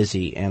been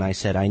busy. And I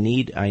said I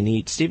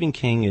need Stephen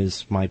King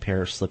is my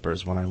pair of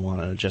slippers when I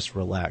want to just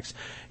relax.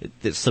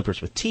 It's slippers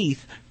with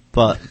teeth,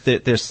 but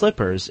they're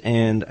slippers.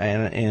 And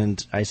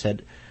I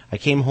said I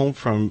came home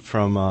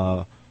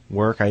from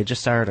work. I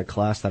just started a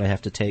class that I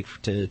have to take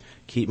to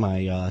keep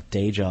my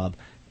day job,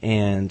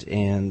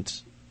 and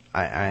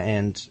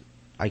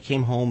I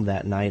came home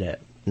that night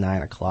at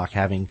 9:00,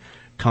 having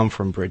come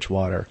from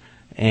Bridgewater,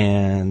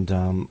 and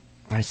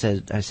I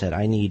said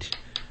I need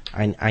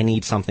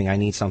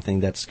something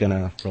that's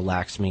gonna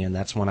relax me, and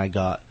that's when I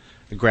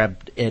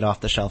grabbed it off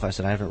the shelf. I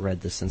said I haven't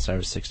read this since I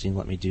was 16.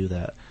 Let me do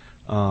that.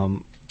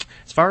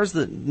 As far as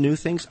the new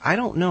things, I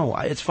don't know.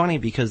 It's funny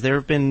because there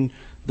have been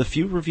the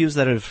few reviews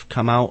that have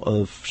come out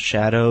of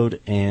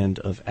Shadowed and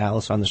of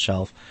Alice on the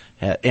Shelf,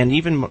 and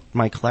even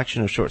my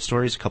collection of short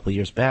stories a couple of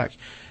years back,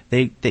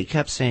 they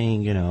kept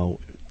saying,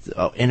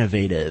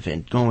 innovative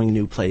and going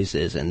new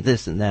places and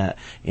this and that.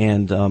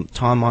 And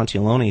Tom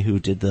Montioloni, who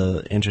did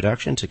the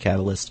introduction to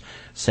Catalyst,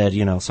 said,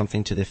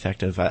 something to the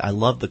effect of, I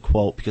love the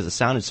quote because it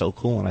sounded so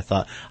cool, and I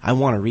thought, I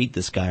want to read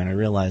this guy, and I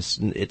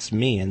realized it's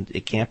me, and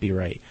it can't be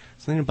right.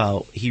 Something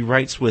about, he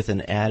writes with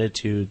an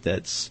attitude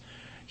that's,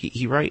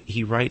 he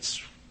writes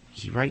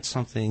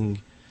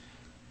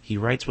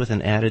with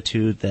an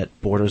attitude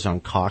that borders on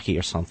cocky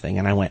or something.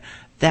 And I went,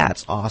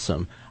 that's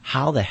awesome.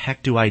 How the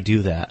heck do I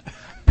do that?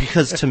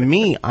 Because to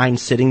me, I'm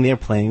sitting there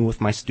playing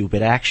with my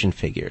stupid action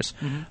figures.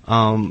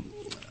 Mm-hmm.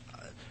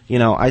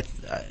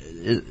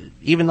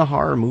 Even the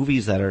horror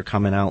movies that are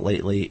coming out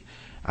lately,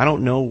 I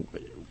don't know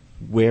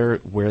where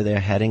they're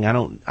heading. I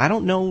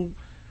don't know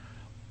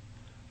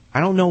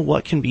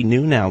what can be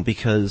new now,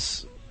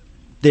 because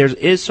there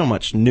is so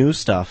much new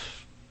stuff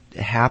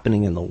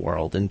happening in the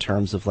world in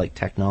terms of like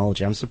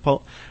technology. I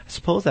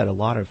suppose that a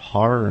lot of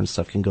horror and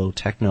stuff can go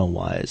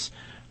techno-wise.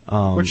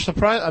 I'm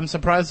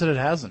surprised that it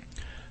hasn't.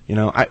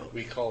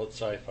 We call it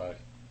sci-fi.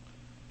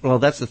 Well,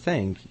 that's the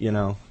thing.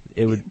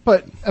 It would.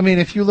 But I mean,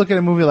 if you look at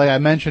a movie like I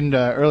mentioned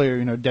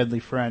earlier, Deadly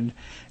Friend,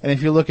 and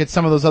if you look at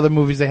some of those other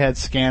movies, they had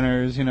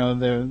scanners.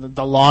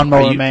 The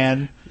Lawnmower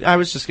Man. I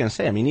was just going to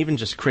say. I mean, even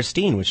just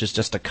Christine, which is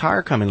just a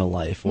car coming to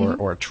life,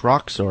 or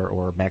trucks,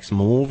 or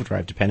Maximum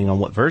Overdrive, depending on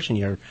what version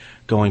you're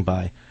going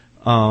by.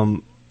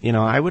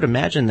 I would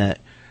imagine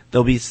that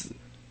there'll be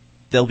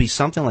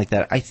something like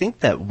that. I think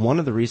that one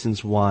of the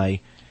reasons why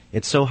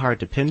it's so hard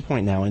to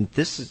pinpoint now, and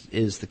this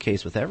is the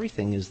case with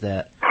everything, is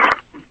that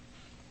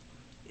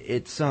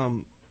it's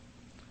the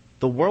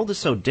world is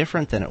so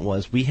different than it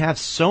was. We have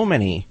so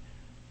many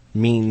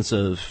means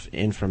of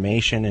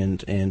information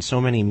and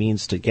so many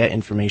means to get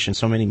information,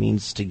 so many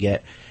means to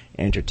get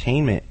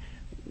entertainment,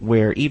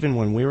 where even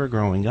when we were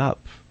growing up,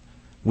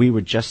 we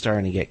were just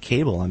starting to get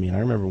cable. I mean, I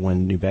remember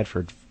when New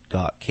Bedford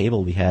got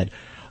cable, we had,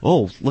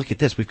 look at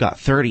this, we've got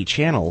 30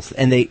 channels,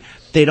 and they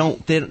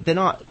don't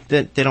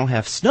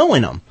have snow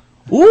in them.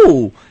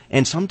 Ooh,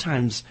 and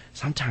sometimes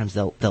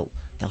they'll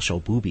show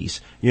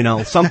boobies,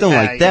 something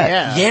like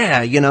that.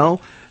 Yeah,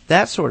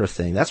 that sort of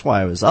thing. That's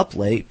why I was up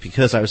late,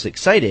 because I was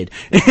excited.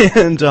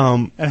 And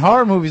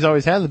horror movies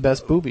always have the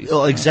best boobies.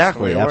 Well,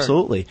 exactly,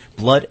 absolutely.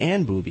 Blood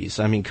and boobies.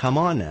 I mean, come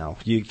on now.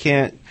 You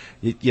can't,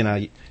 you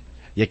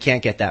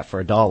can't get that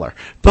for $1.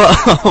 But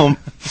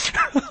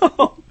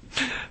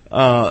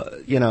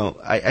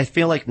I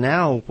feel like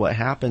now what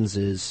happens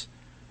is,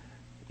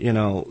 you're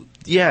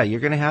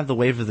going to have the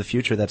wave of the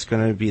future that's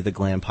going to be the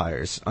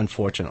glampires,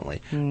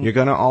 unfortunately. You're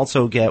going to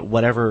also get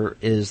whatever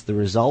is the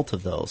result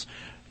of those.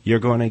 You're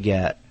going to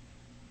get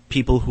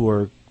people who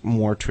are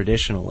more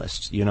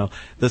traditionalists,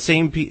 the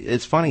same.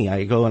 It's funny.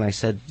 I go and I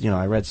said,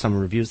 I read some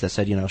reviews that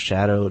said,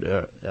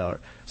 Shadowed.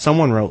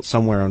 Someone wrote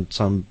somewhere on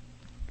some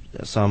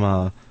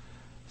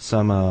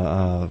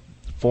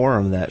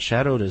forum that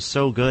Shadowed is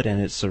so good and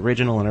it's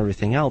original and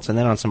everything else, and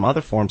then on some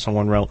other forum,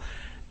 someone wrote,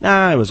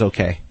 "Nah, it was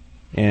okay,"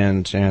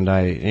 and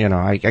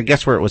I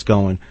guess where it was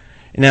going.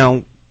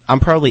 Now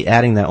I'm probably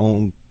adding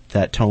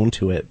that tone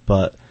to it.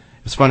 But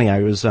it's funny.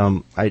 I was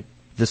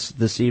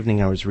this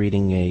evening I was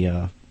reading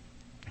the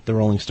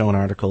Rolling Stone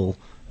article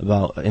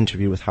about an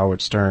interview with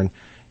Howard Stern,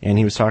 and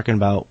he was talking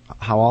about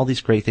how all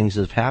these great things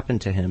have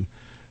happened to him.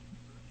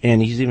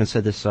 And he's even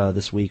said this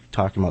this week,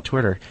 talking about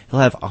Twitter.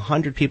 He'll have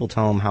 100 people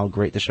tell him how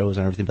great the show is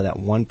and everything, but that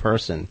one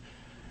person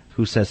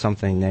who says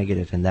something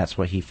negative, and that's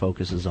what he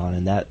focuses on.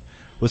 And that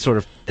was sort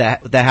of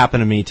that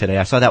happened to me today.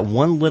 I saw that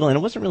one little, and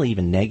it wasn't really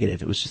even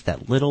negative. It was just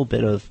that little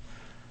bit of,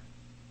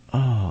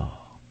 I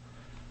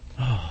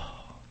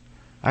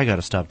got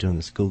to stop doing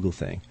this Google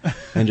thing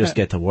and just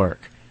get to work.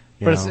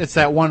 But it's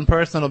that one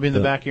person that'll be in the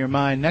back of your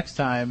mind next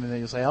time, and then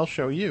you'll say, "I'll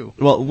show you."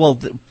 Well,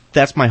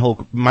 that's my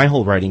whole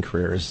writing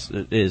career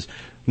is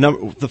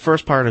the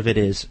first part of it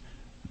is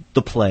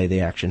the play, the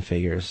action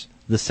figures.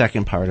 The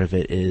second part of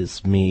it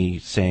is me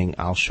saying,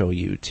 "I'll show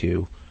you"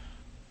 to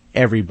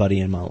everybody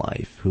in my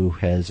life who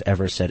has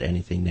ever said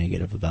anything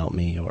negative about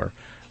me or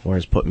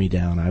has put me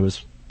down. I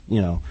was,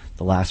 the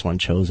last one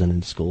chosen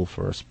in school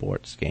for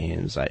sports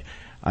games.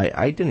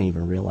 I didn't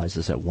even realize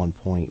this at one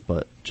point,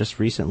 but just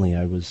recently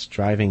I was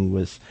driving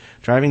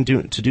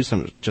to do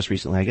some, just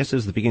recently, I guess it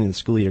was the beginning of the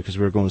school year, because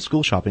we were going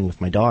school shopping with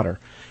my daughter,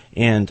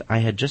 and I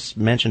had just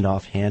mentioned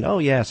offhand,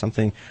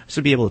 something, I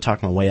should be able to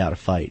talk my way out of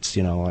fights,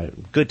 I'm a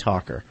good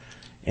talker.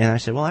 And I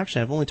said, well,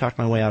 actually, I've only talked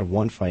my way out of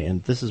one fight,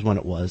 and this is when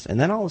it was. And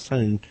then all of a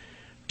sudden,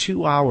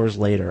 2 hours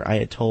later, I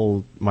had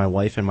told my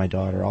wife and my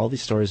daughter all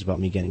these stories about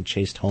me getting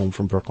chased home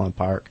from Brooklyn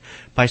Park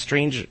by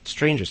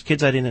strangers,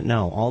 kids I didn't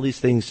know, all these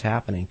things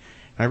happening.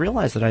 I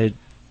realized that I had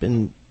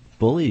been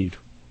bullied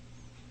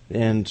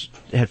and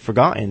had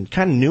forgotten,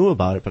 kind of knew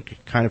about it, but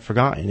kind of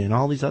forgotten, and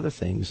all these other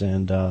things.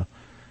 And,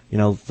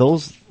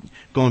 those,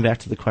 going back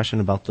to the question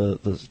about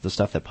the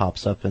stuff that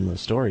pops up in the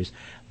stories,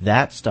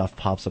 that stuff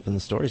pops up in the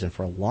stories, and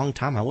for a long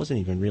time I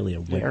wasn't even really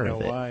aware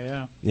of it.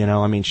 Why,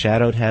 yeah.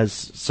 Shadowed has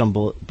some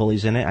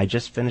bullies in it. I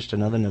just finished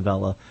another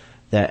novella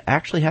that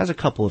actually has a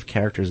couple of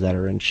characters that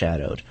are in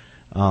Shadowed.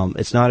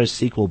 It's not a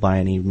sequel by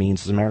any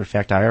means. As a matter of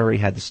fact, I already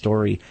had the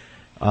story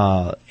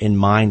in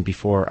mind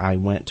before I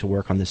went to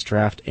work on this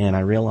draft, and I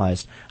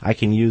realized I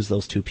can use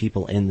those two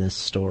people in this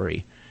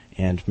story,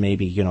 and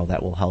maybe,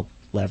 that will help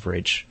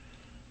leverage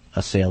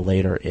a sale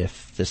later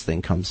if this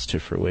thing comes to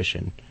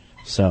fruition.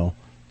 So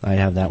I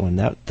have that one.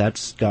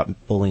 That's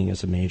got bullying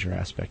as a major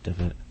aspect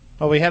of it.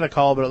 Well, we had a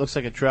call, but it looks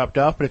like it dropped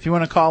off. But if you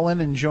want to call in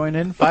and join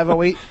in,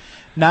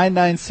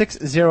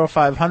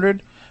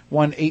 508-996-0500,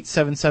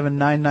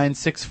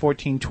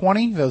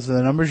 1-877-996-1420. Those are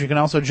the numbers. You can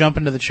also jump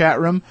into the chat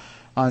room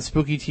on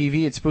Spooky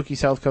TV at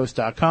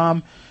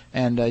SpookySouthCoast.com,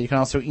 and you can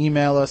also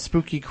email us,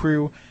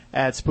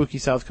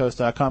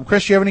 SpookyCrew@SpookySouthCoast.com.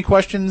 Chris, do you have any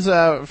questions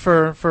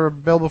for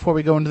Bill before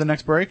we go into the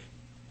next break?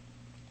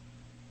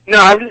 No,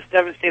 I'm just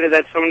devastated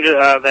that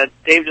that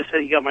Dave just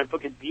said he got my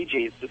book at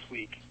BJ's this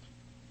week.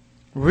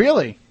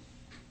 Really?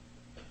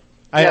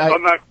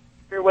 I'm not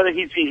sure whether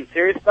he's being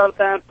serious about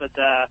that, but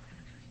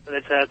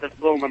that's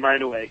blowing my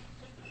mind away.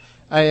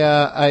 I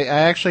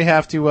actually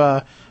have to.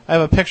 I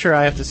have a picture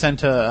I have to send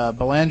to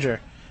Belanger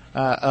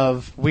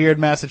of Weird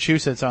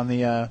Massachusetts on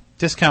the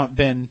discount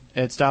bin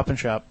at Stop and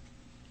Shop.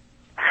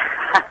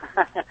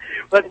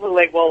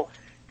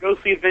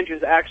 Ghostly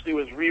Adventures actually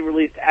was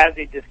re-released as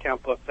a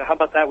discount book. So how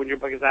about that when your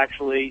book is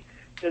actually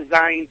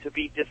designed to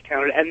be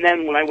discounted? And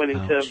then when I went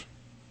into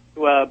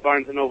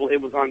Barnes & Noble,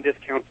 it was on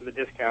discount for the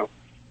discount.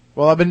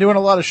 Well, I've been doing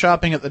a lot of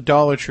shopping at the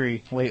Dollar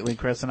Tree lately,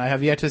 Chris, and I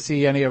have yet to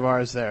see any of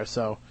ours there.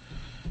 So,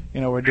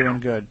 we're doing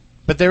good.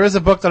 But there is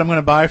a book that I'm going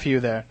to buy for you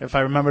there, if I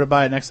remember to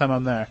buy it next time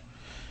I'm there.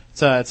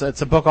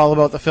 It's a book all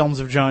about the films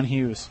of John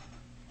Hughes.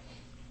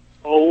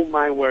 Oh,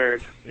 my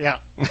word. Yeah.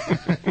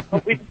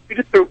 we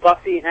just threw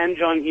Buffy and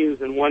John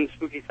Hughes in one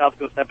Spooky South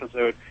Coast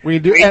episode. We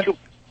do. Way too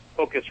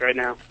focused right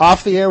now.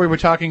 Off the air, we were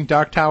talking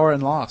Dark Tower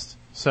and Lost.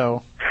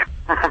 So,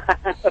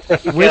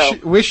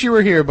 wish you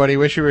were here, buddy.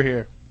 Wish you were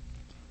here.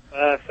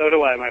 So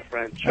do I, my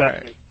friend.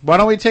 Trust me. Why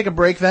don't we take a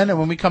break then, and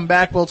when we come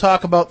back, we'll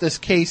talk about this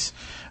case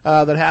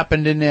that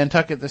happened in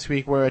Nantucket this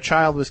week where a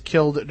child was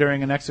killed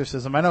during an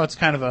exorcism. I know it's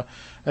kind of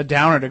a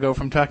downer to go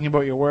from talking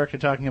about your work to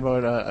talking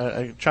about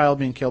a child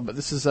being killed, but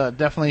this is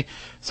definitely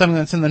something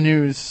that's in the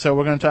news, so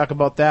we're going to talk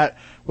about that.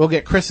 We'll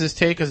get Chris's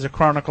take as a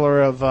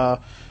chronicler of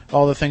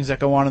all the things that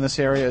go on in this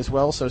area as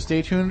well, so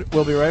stay tuned.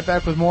 We'll be right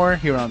back with more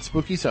here on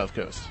Spooky South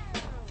Coast.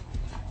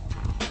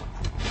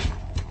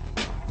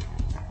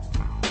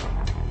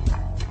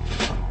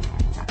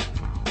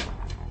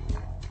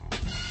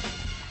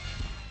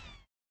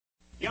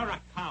 You're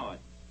a coward.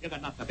 You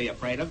got nothing to be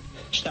afraid of.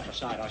 Step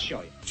aside, I'll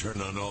show you. Turn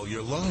on all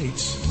your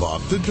lights,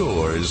 lock the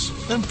doors,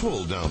 and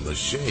pull down the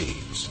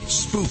shades.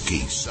 Spooky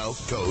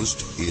South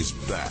Coast is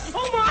back.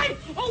 Oh, my!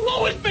 Oh,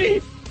 woe is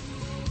me!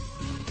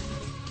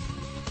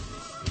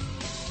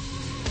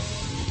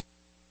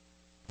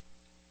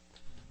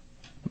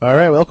 All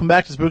right, welcome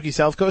back to Spooky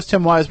South Coast.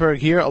 Tim Weisberg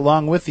here,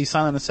 along with the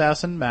silent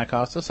assassin, Matt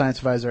Costa, science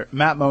advisor,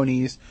 Matt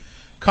Moniz,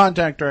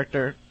 content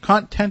director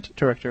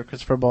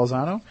Christopher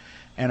Balzano,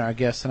 and our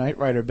guest tonight,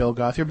 writer Bill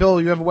Gauthier.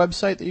 Bill, you have a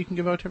website that you can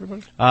give out to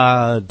everybody?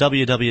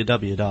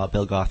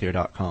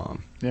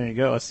 www.billgauthier.com. There you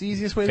go. It's the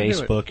easiest way to do it.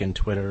 Facebook and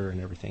Twitter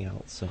and everything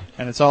else. So.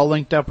 And it's all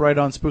linked up right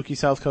on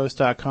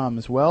SpookySouthCoast.com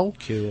as well.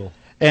 Cool.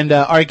 And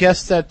our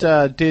guests that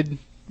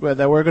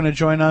were going to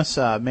join us,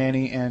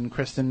 Manny and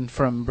Kristen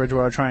from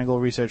Bridgewater Triangle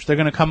Research, they're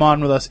going to come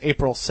on with us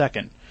April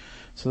 2nd.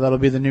 So that'll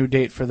be the new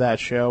date for that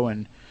show.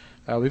 And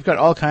we've got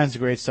all kinds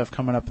of great stuff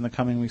coming up in the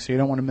coming weeks, so you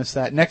don't want to miss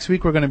that. Next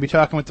week, we're going to be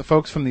talking with the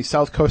folks from the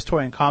South Coast Toy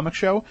and Comic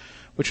Show,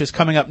 which is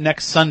coming up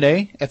next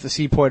Sunday at the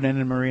Seaport Inn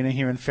and Marina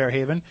here in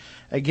Fairhaven.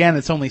 Again,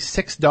 it's only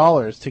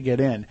 $6 to get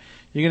in.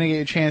 You're going to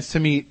get a chance to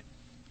meet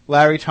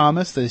Larry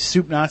Thomas, the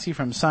Soup Nazi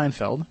from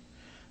Seinfeld,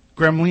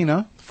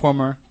 Gremlina,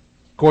 former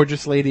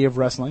gorgeous lady of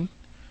wrestling,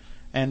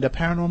 and a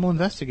paranormal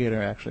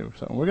investigator, actually.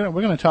 So we're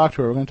going to talk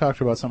to her. We're going to talk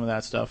to her about some of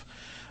that stuff.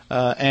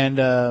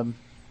 And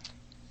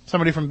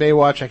somebody from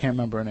Baywatch, I can't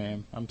remember her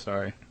name. I'm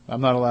sorry.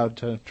 I'm not allowed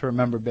to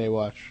remember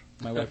Baywatch.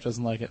 My wife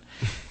doesn't like it.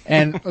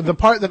 And the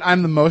part that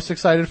I'm the most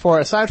excited for,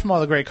 aside from all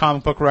the great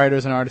comic book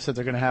writers and artists that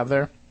they're going to have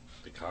there.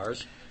 The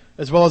Cars?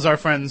 As well as our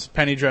friends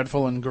Penny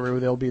Dreadful and Guru,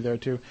 they'll be there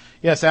too.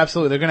 Yes,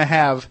 absolutely. They're going to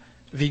have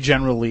the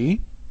General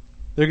Lee.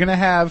 They're going to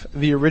have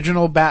the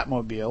original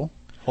Batmobile.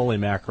 Holy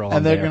mackerel.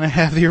 And they're going to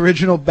have the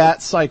original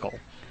Bat Cycle.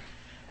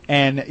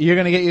 And you're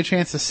going to get your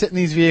chance to sit in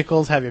these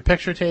vehicles, have your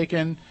picture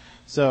taken.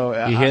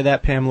 So you hear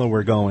that, Pamela?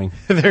 We're going.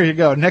 There you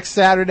go. Next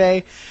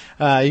Saturday, you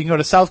can go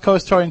to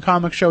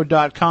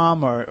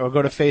southcoasttoyandcomicshow.com or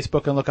go to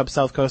Facebook and look up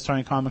South Coast Toy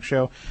and Comic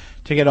Show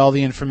to get all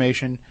the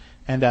information.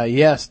 And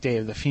yes,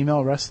 Dave, the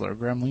female wrestler,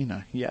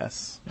 Gremlina,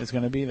 yes, is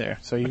going to be there.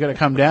 So you got to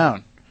come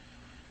down.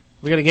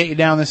 We got to get you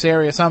down this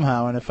area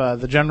somehow. And if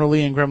the General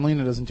Lee and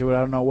Gremlina doesn't do it, I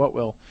don't know what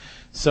will.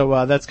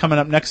 So that's coming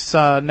up next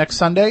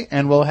Sunday,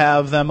 and we'll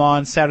have them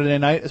on Saturday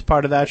night as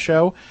part of that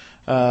show,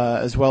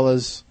 as well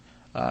as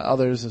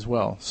others as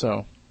well.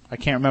 So I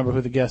can't remember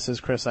who the guest is,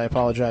 Chris. I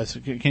apologize.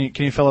 Can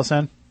you fill us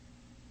in?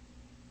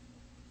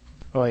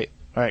 Oh wait,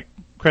 all right,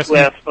 Chris.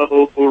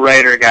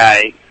 Writer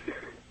guy.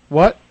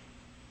 What?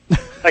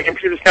 My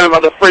computer's kind of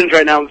on the fringe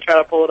right now. I'm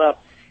trying to pull it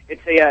up.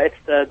 It's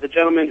the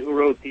gentleman who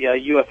wrote the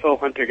UFO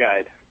Hunter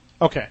Guide.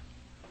 Okay.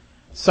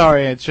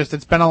 Sorry,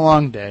 it's been a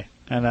long day,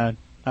 and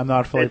I'm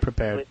not fully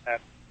prepared.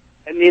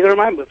 And neither am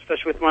I,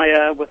 especially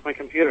with my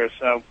computer.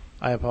 So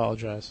I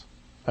apologize.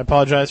 I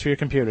apologize for your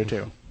computer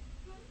too.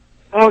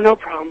 Oh, no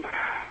problem.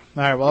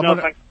 All right.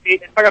 Well,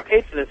 if I got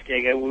paid for this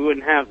gig, we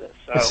wouldn't have this.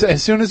 So.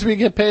 As soon as we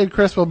get paid,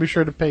 Chris will be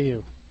sure to pay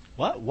you.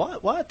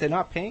 What? They're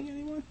not paying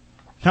anyone?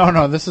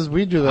 No.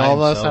 We do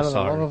all of us out of the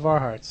love of our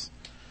hearts.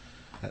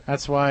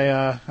 That's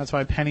why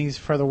pennies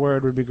for the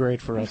word would be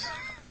great for us.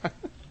 All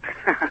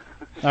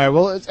right.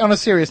 Well, on a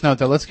serious note,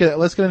 though, let's get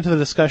into the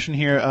discussion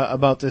here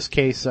about this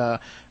case. I'm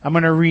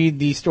going to read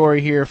the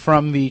story here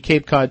from the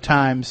Cape Cod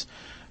Times.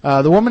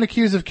 The woman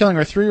accused of killing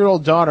her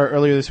 3-year-old daughter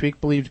earlier this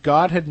week believed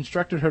God had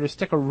instructed her to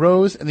stick a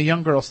rose in the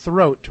young girl's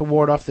throat to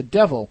ward off the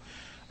devil,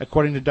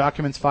 according to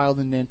documents filed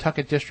in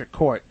Nantucket District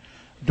Court.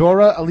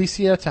 Dora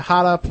Alicia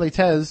Tejada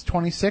Pleites,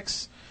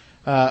 26,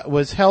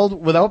 was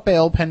held without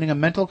bail pending a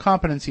mental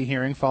competency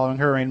hearing following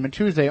her arraignment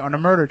Tuesday on a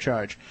murder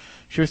charge.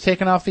 She was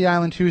taken off the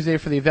island Tuesday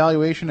for the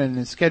evaluation and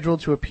is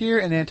scheduled to appear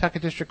in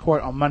Nantucket District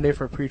Court on Monday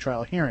for a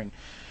pretrial hearing.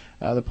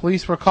 The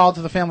police were called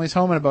to the family's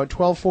home at about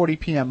 12:40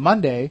 p.m.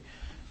 Monday.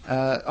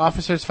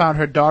 Officers found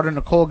her daughter,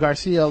 Nicole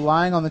Garcia,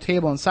 lying on the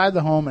table inside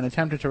the home and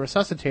attempted to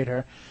resuscitate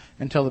her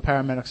until the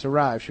paramedics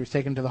arrived. She was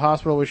taken to the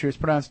hospital where she was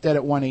pronounced dead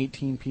at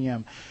 1:18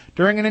 p.m.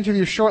 During an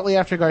interview shortly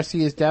after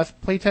Garcia's death,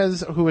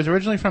 Pleites, who was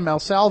originally from El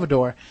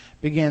Salvador,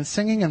 began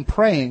singing and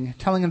praying,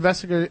 telling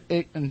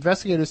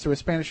investigators through a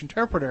Spanish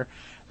interpreter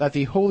that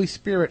the Holy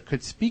Spirit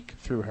could speak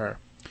through her.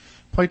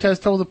 Pleites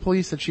told the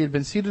police that she had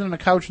been seated on a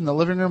couch in the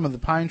living room of the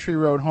Pine Tree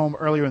Road home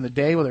earlier in the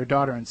day with her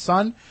daughter and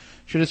son.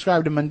 She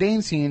described a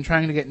mundane scene,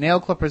 trying to get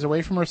nail clippers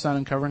away from her son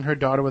and covering her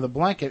daughter with a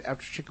blanket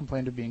after she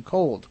complained of being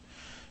cold.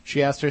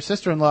 She asked her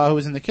sister-in-law, who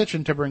was in the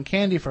kitchen, to bring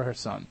candy for her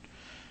son.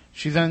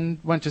 She then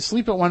went to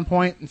sleep at one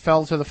point and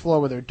fell to the floor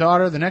with her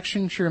daughter. The next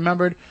thing she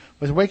remembered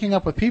was waking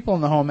up with people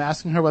in the home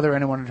asking her whether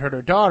anyone had hurt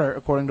her daughter,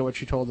 according to what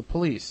she told the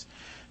police.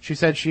 She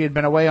said she had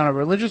been away on a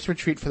religious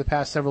retreat for the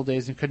past several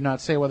days and could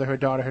not say whether her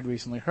daughter had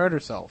recently hurt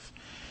herself.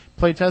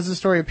 Pleites'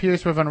 story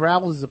appears to have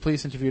unraveled as the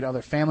police interviewed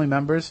other family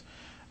members.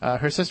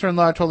 Her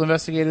sister-in-law told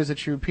investigators that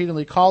she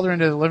repeatedly called her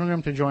into the living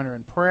room to join her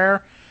in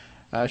prayer.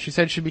 She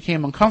said she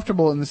became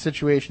uncomfortable in the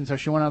situation, so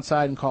she went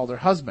outside and called her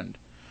husband.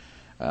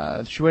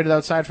 She waited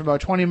outside for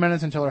about 20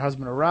 minutes until her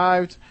husband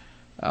arrived.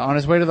 On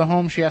his way to the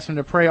home, she asked him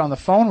to pray on the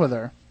phone with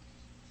her.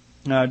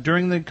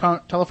 During the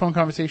telephone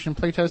conversation,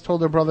 Pleites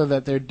told her brother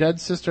that their dead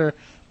sister,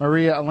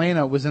 Maria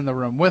Elena, was in the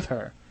room with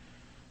her.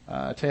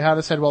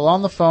 Tejada said while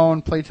on the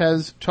phone,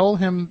 Pleites told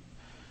him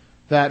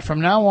that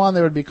from now on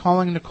they would be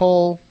calling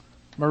Nicole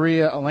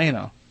Maria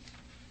Elena.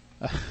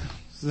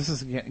 This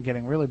is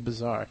getting really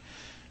bizarre.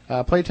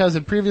 Pleites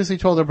had previously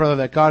told her brother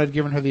that God had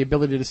given her the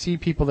ability to see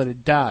people that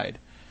had died.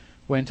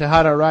 When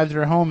Tejada arrived at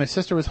her home, his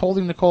sister was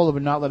holding Nicole and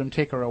would not let him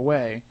take her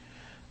away.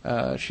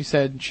 She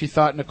said she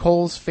thought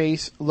Nicole's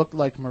face looked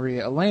like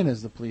Maria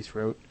Elena's, the police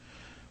wrote.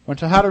 When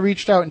Tejada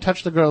reached out and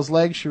touched the girl's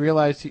leg, he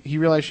realized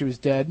she was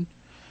dead.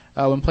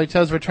 When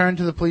Playtez returned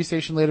to the police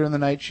station later in the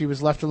night, she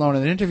was left alone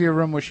in an interview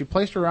room where she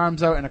placed her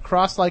arms out in a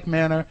cross-like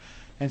manner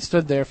and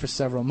stood there for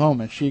several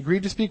moments. She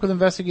agreed to speak with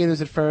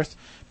investigators at first,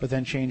 but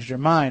then changed her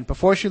mind.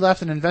 Before she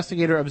left, an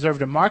investigator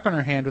observed a mark on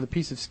her hand with a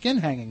piece of skin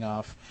hanging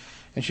off,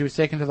 and she was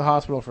taken to the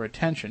hospital for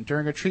attention.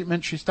 During her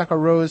treatment, she stuck a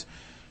rose.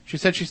 She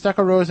said she stuck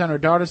a rose on her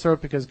daughter's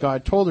throat because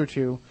God told her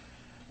to.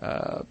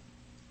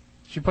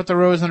 She put the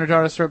rose on her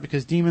daughter's throat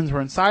because demons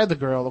were inside the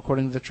girl,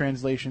 according to the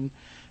translation.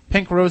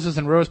 Pink roses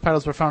and rose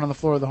petals were found on the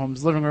floor of the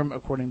home's living room,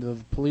 according to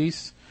the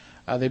police.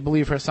 They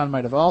believe her son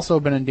might have also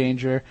been in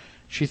danger.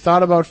 She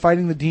thought about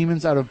fighting the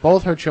demons out of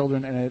both her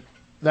children, and at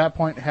that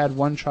point had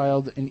one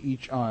child in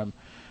each arm.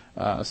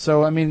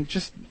 So, I mean,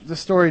 just the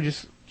story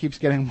just keeps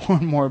getting more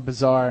and more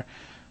bizarre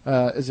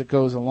as it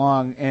goes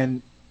along.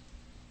 And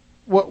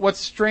what's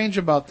strange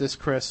about this,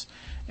 Chris,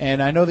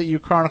 and I know that you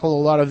chronicle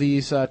a lot of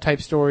these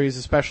type stories,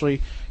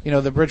 especially,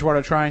 the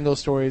Bridgewater Triangle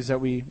stories that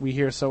we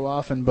hear so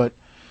often, but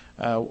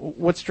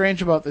what's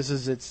strange about this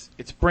is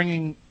it's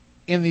bringing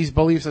in these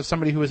beliefs of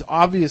somebody who is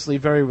obviously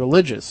very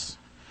religious,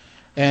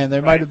 and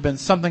there might have been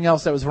something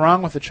else that was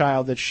wrong with the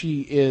child that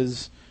she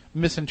is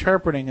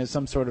misinterpreting as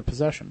some sort of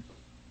possession.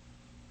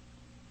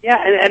 Yeah,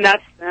 and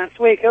that's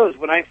the way it goes.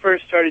 When I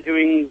first started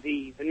doing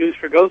the News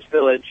for Ghost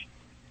Village,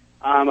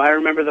 I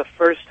remember the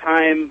first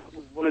time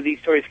one of these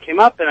stories came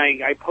up, and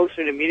I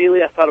posted it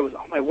immediately. I thought it was,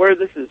 oh my word,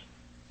 this is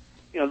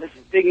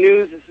big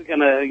news. This is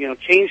gonna,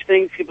 change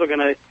things. People are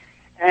gonna,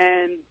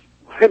 and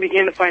what I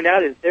began to find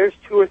out is there's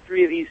 2 or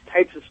 3 of these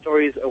types of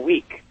stories a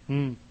week.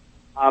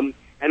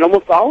 And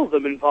almost all of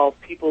them involve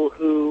people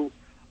who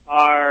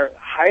are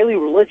highly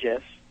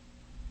religious,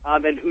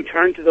 and who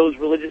turn to those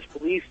religious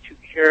beliefs to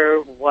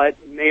cure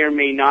what may or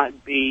may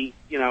not be,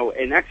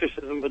 an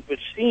exorcism, but which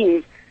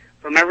seems,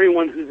 from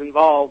everyone who's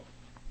involved,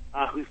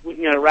 who's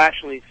looking at it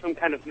rationally, some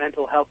kind of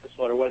mental health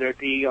disorder, whether it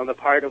be on the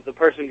part of the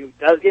person who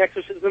does the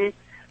exorcism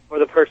or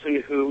the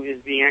person who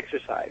is being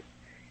exorcised.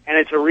 And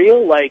it's a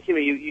real,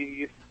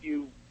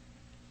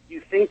 you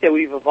think that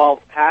we've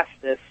evolved past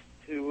this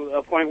to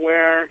a point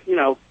where,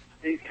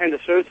 these kinds of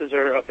services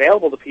are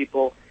available to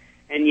people,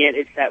 and yet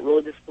it's that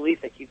religious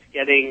belief that keeps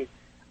getting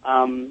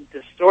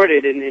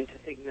distorted into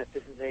thinking that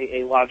this is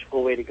a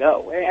logical way to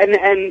go.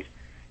 And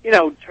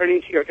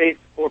turning to your faith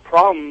for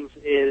problems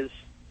is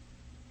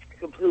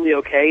completely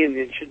okay, and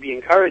it should be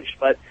encouraged,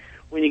 but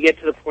when you get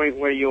to the point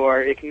where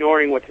you're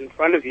ignoring what's in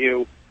front of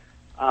you,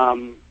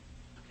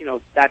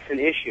 that's an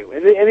issue.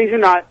 And these are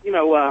not, these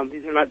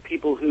are not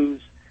people whose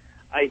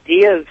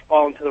ideas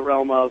fall into the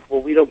realm of,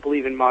 well, we don't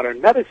believe in modern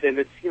medicine.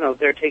 It's,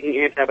 they're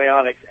taking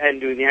antibiotics and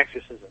doing the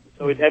exorcism.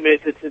 So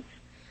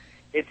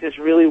it's this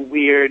really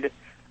weird,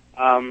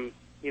 and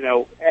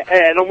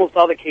almost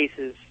all the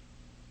cases,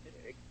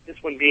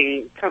 this one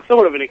being kind of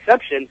somewhat of an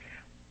exception,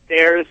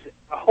 there's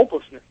a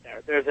hopelessness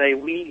there. There's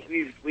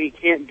we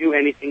can't do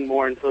anything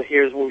more until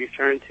here's what we've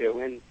turned to.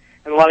 And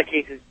in a lot of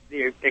cases,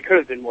 there could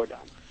have been more done.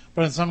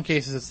 But in some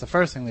cases, it's the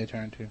first thing they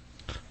turn to.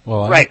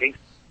 Well, right.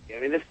 I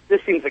mean,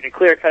 this seems like a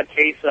clear-cut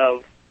case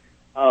of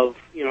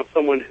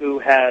someone who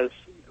has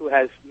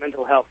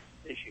mental health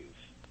issues.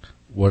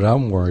 What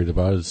I'm worried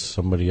about is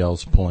somebody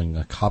else pulling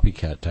a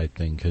copycat type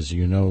thing, because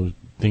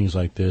things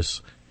like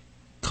this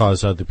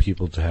cause other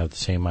people to have the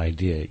same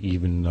idea,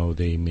 even though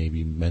they may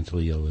be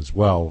mentally ill as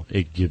well.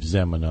 It gives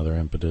them another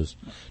impetus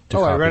to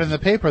copy. I read in the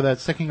paper that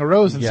sticking a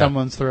rose in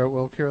someone's throat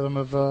will cure them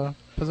of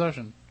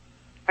possession.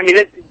 I mean,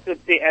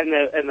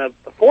 the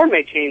form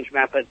may change,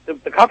 Matt, but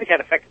the copycat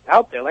effect is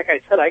out there. Like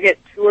I said, I get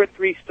 2 or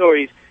 3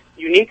 stories,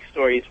 unique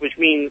stories, which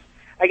means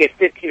I get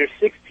 15 or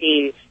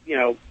 16,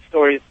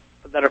 stories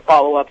that are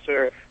follow-ups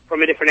or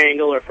from a different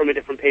angle or from a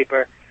different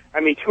paper.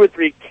 I mean, 2 or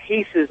 3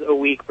 cases a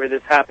week where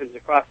this happens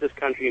across this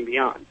country and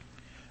beyond.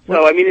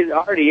 So, I mean, it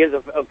already is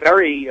a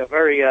very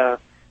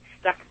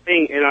stuck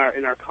thing in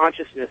our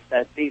consciousness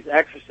that these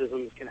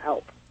exorcisms can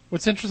help.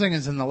 What's interesting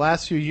is in the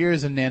last few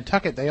years in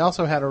Nantucket, they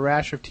also had a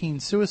rash of teen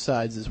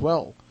suicides as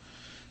well.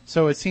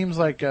 So it seems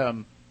like,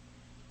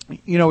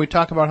 we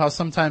talk about how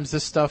sometimes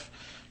this stuff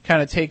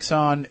kind of takes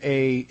on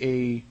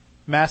a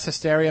mass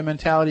hysteria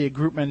mentality, a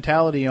group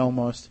mentality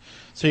almost.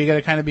 So you got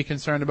to kind of be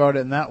concerned about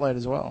it in that light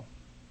as well.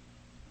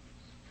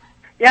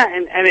 Yeah,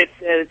 and it's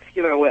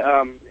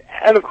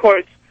and of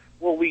course,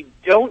 what we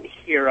don't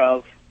hear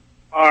of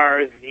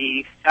are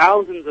the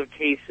thousands of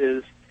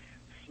cases,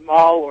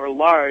 small or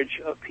large,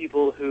 of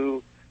people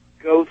who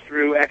go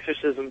through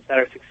exorcisms that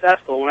are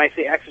successful. When I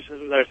say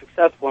exorcisms that are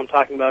successful, I'm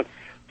talking about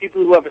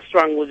people who have a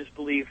strong religious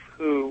belief,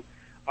 who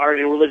are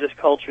in a religious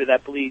culture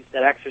that believes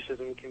that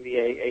exorcism can be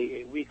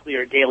a weekly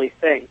or daily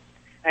thing,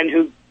 and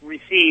who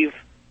receive,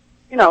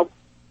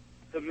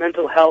 the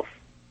mental health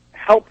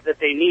help that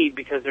they need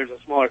because there's a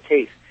smaller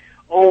case.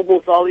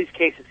 Almost all these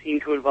cases seem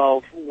to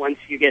involve once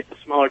you get the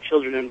smaller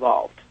children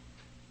involved.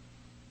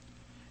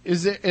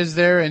 Is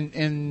there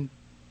in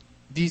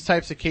these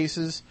types of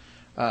cases,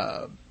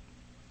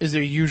 is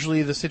there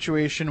usually the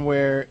situation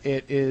where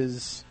it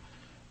is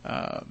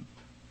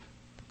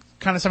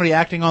kind of somebody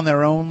acting on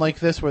their own like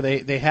this, where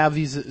they have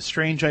these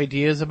strange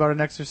ideas about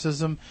an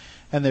exorcism,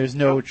 and there's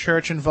no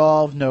church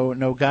involved,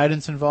 no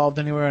guidance involved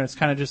anywhere, and it's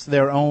kind of just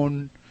their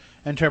own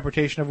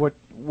interpretation of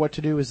what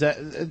to do? Is that,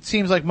 it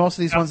seems like most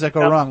of these ones that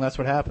go wrong, that's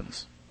what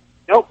happens.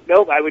 Nope.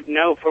 I would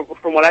know.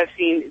 From what I've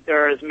seen,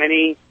 there are as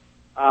many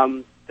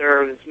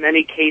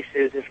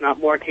cases, if not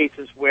more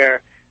cases,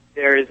 where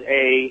there is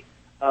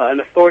an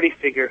authority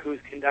figure who's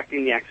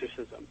conducting the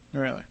exorcism.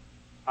 Really?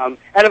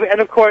 And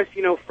of course,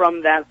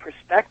 from that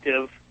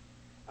perspective,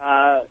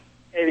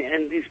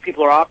 and these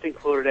people are often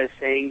quoted as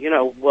saying,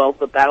 well,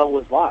 the battle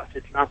was lost.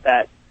 It's not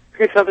that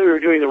we were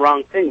doing the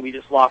wrong thing. We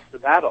just lost the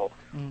battle.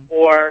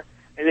 Or,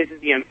 and this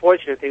is the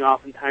unfortunate thing,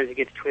 oftentimes it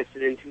gets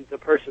twisted into the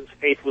person's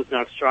faith was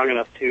not strong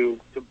enough to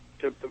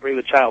bring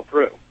the child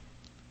through.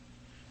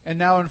 And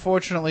now,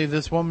 unfortunately,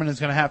 this woman is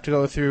going to have to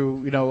go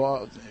through,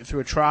 through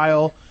a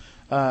trial,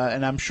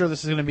 and I'm sure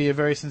this is going to be a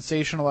very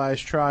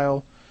sensationalized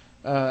trial,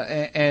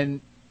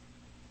 and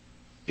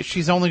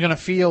she's only going to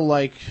feel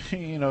like,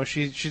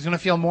 she's going to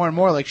feel more and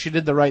more like she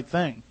did the right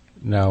thing.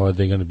 Now, are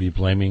they going to be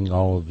blaming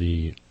all of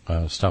the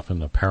stuff in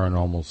the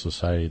Paranormal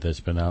Society that's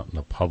been out in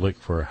the public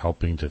for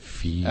helping to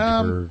feed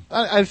her?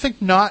 I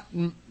think not.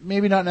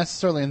 Maybe not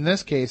necessarily in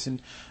this case.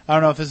 And I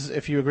don't know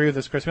if you agree with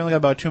this, Chris. We only got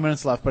about 2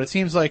 minutes left, but it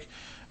seems like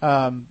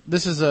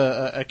this is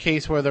a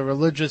case where the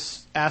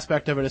religious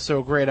aspect of it is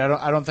so great.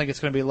 I don't think it's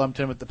going to be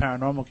lumped in with the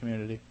paranormal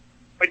community.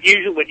 But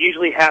what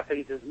usually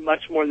happens is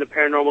much more in the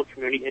paranormal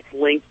community. It's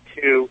linked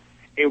to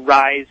a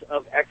rise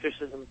of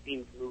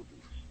exorcism-themed movies.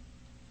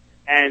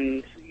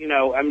 And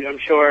I'm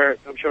sure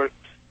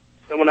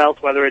someone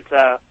else, whether it's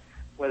Mr.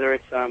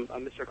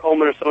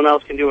 Coleman or someone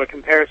else, can do a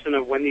comparison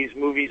of when these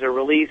movies are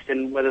released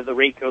and whether the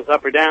rate goes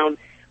up or down.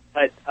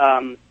 But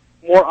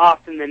more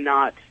often than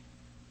not,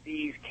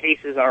 these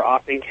cases are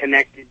often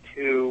connected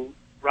to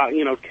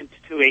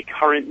a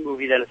current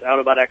movie that is out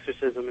about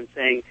exorcism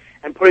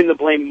and putting the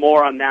blame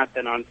more on that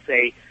than on,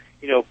 say,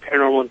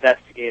 Paranormal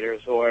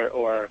Investigators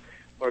or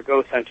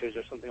Ghost Hunters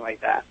or something like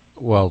that.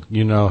 Well,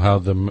 you know how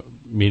the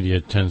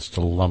media tends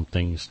to lump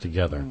things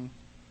together.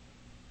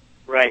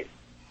 Right.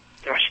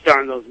 Gosh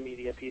darn those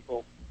media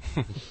people.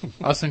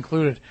 Us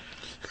included.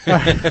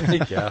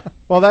 Yeah.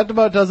 Well, that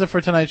about does it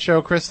for tonight's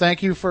show. Chris,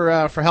 thank you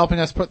for helping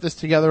us put this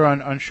together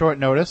on short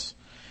notice.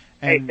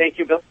 And thank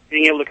you, Bill, for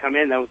being able to come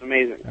in. That was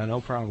amazing. No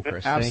problem,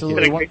 Chris.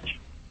 Absolutely. Thank you.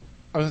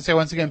 I was going to say,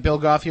 once again,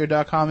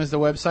 BillGothia.com is the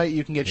website.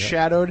 You can get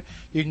Shadowed.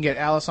 You can get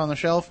Alice on the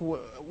Shelf.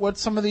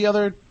 What's some of the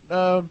other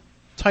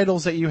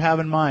titles that you have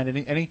in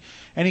mind?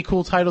 Any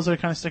cool titles that are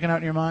kind of sticking out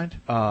in your mind?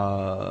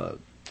 Right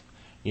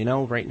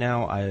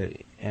now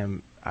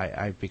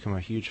I've become a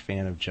huge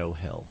fan of Joe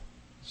Hill,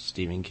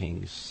 Stephen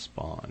King's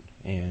Spawn,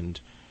 and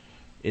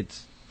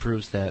it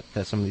proves that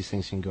some of these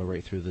things can go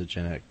right through the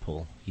genetic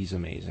pool. He's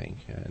amazing,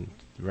 and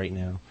right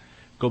now,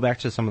 go back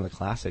to some of the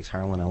classics.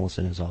 Harlan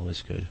Ellison is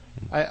always good.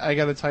 I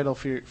got a title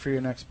for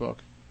your next book.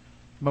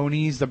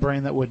 Moniz, the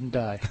Brain That Wouldn't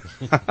Die.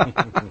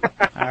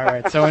 All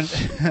right, so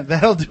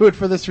that'll do it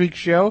for this week's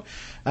show.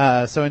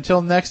 So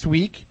until next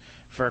week,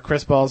 for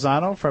Chris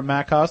Balzano, from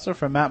Matt Costa,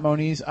 from Matt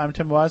Moniz, I'm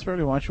Tim Weisberg.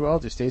 We want you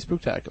all to stay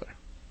spooktacular.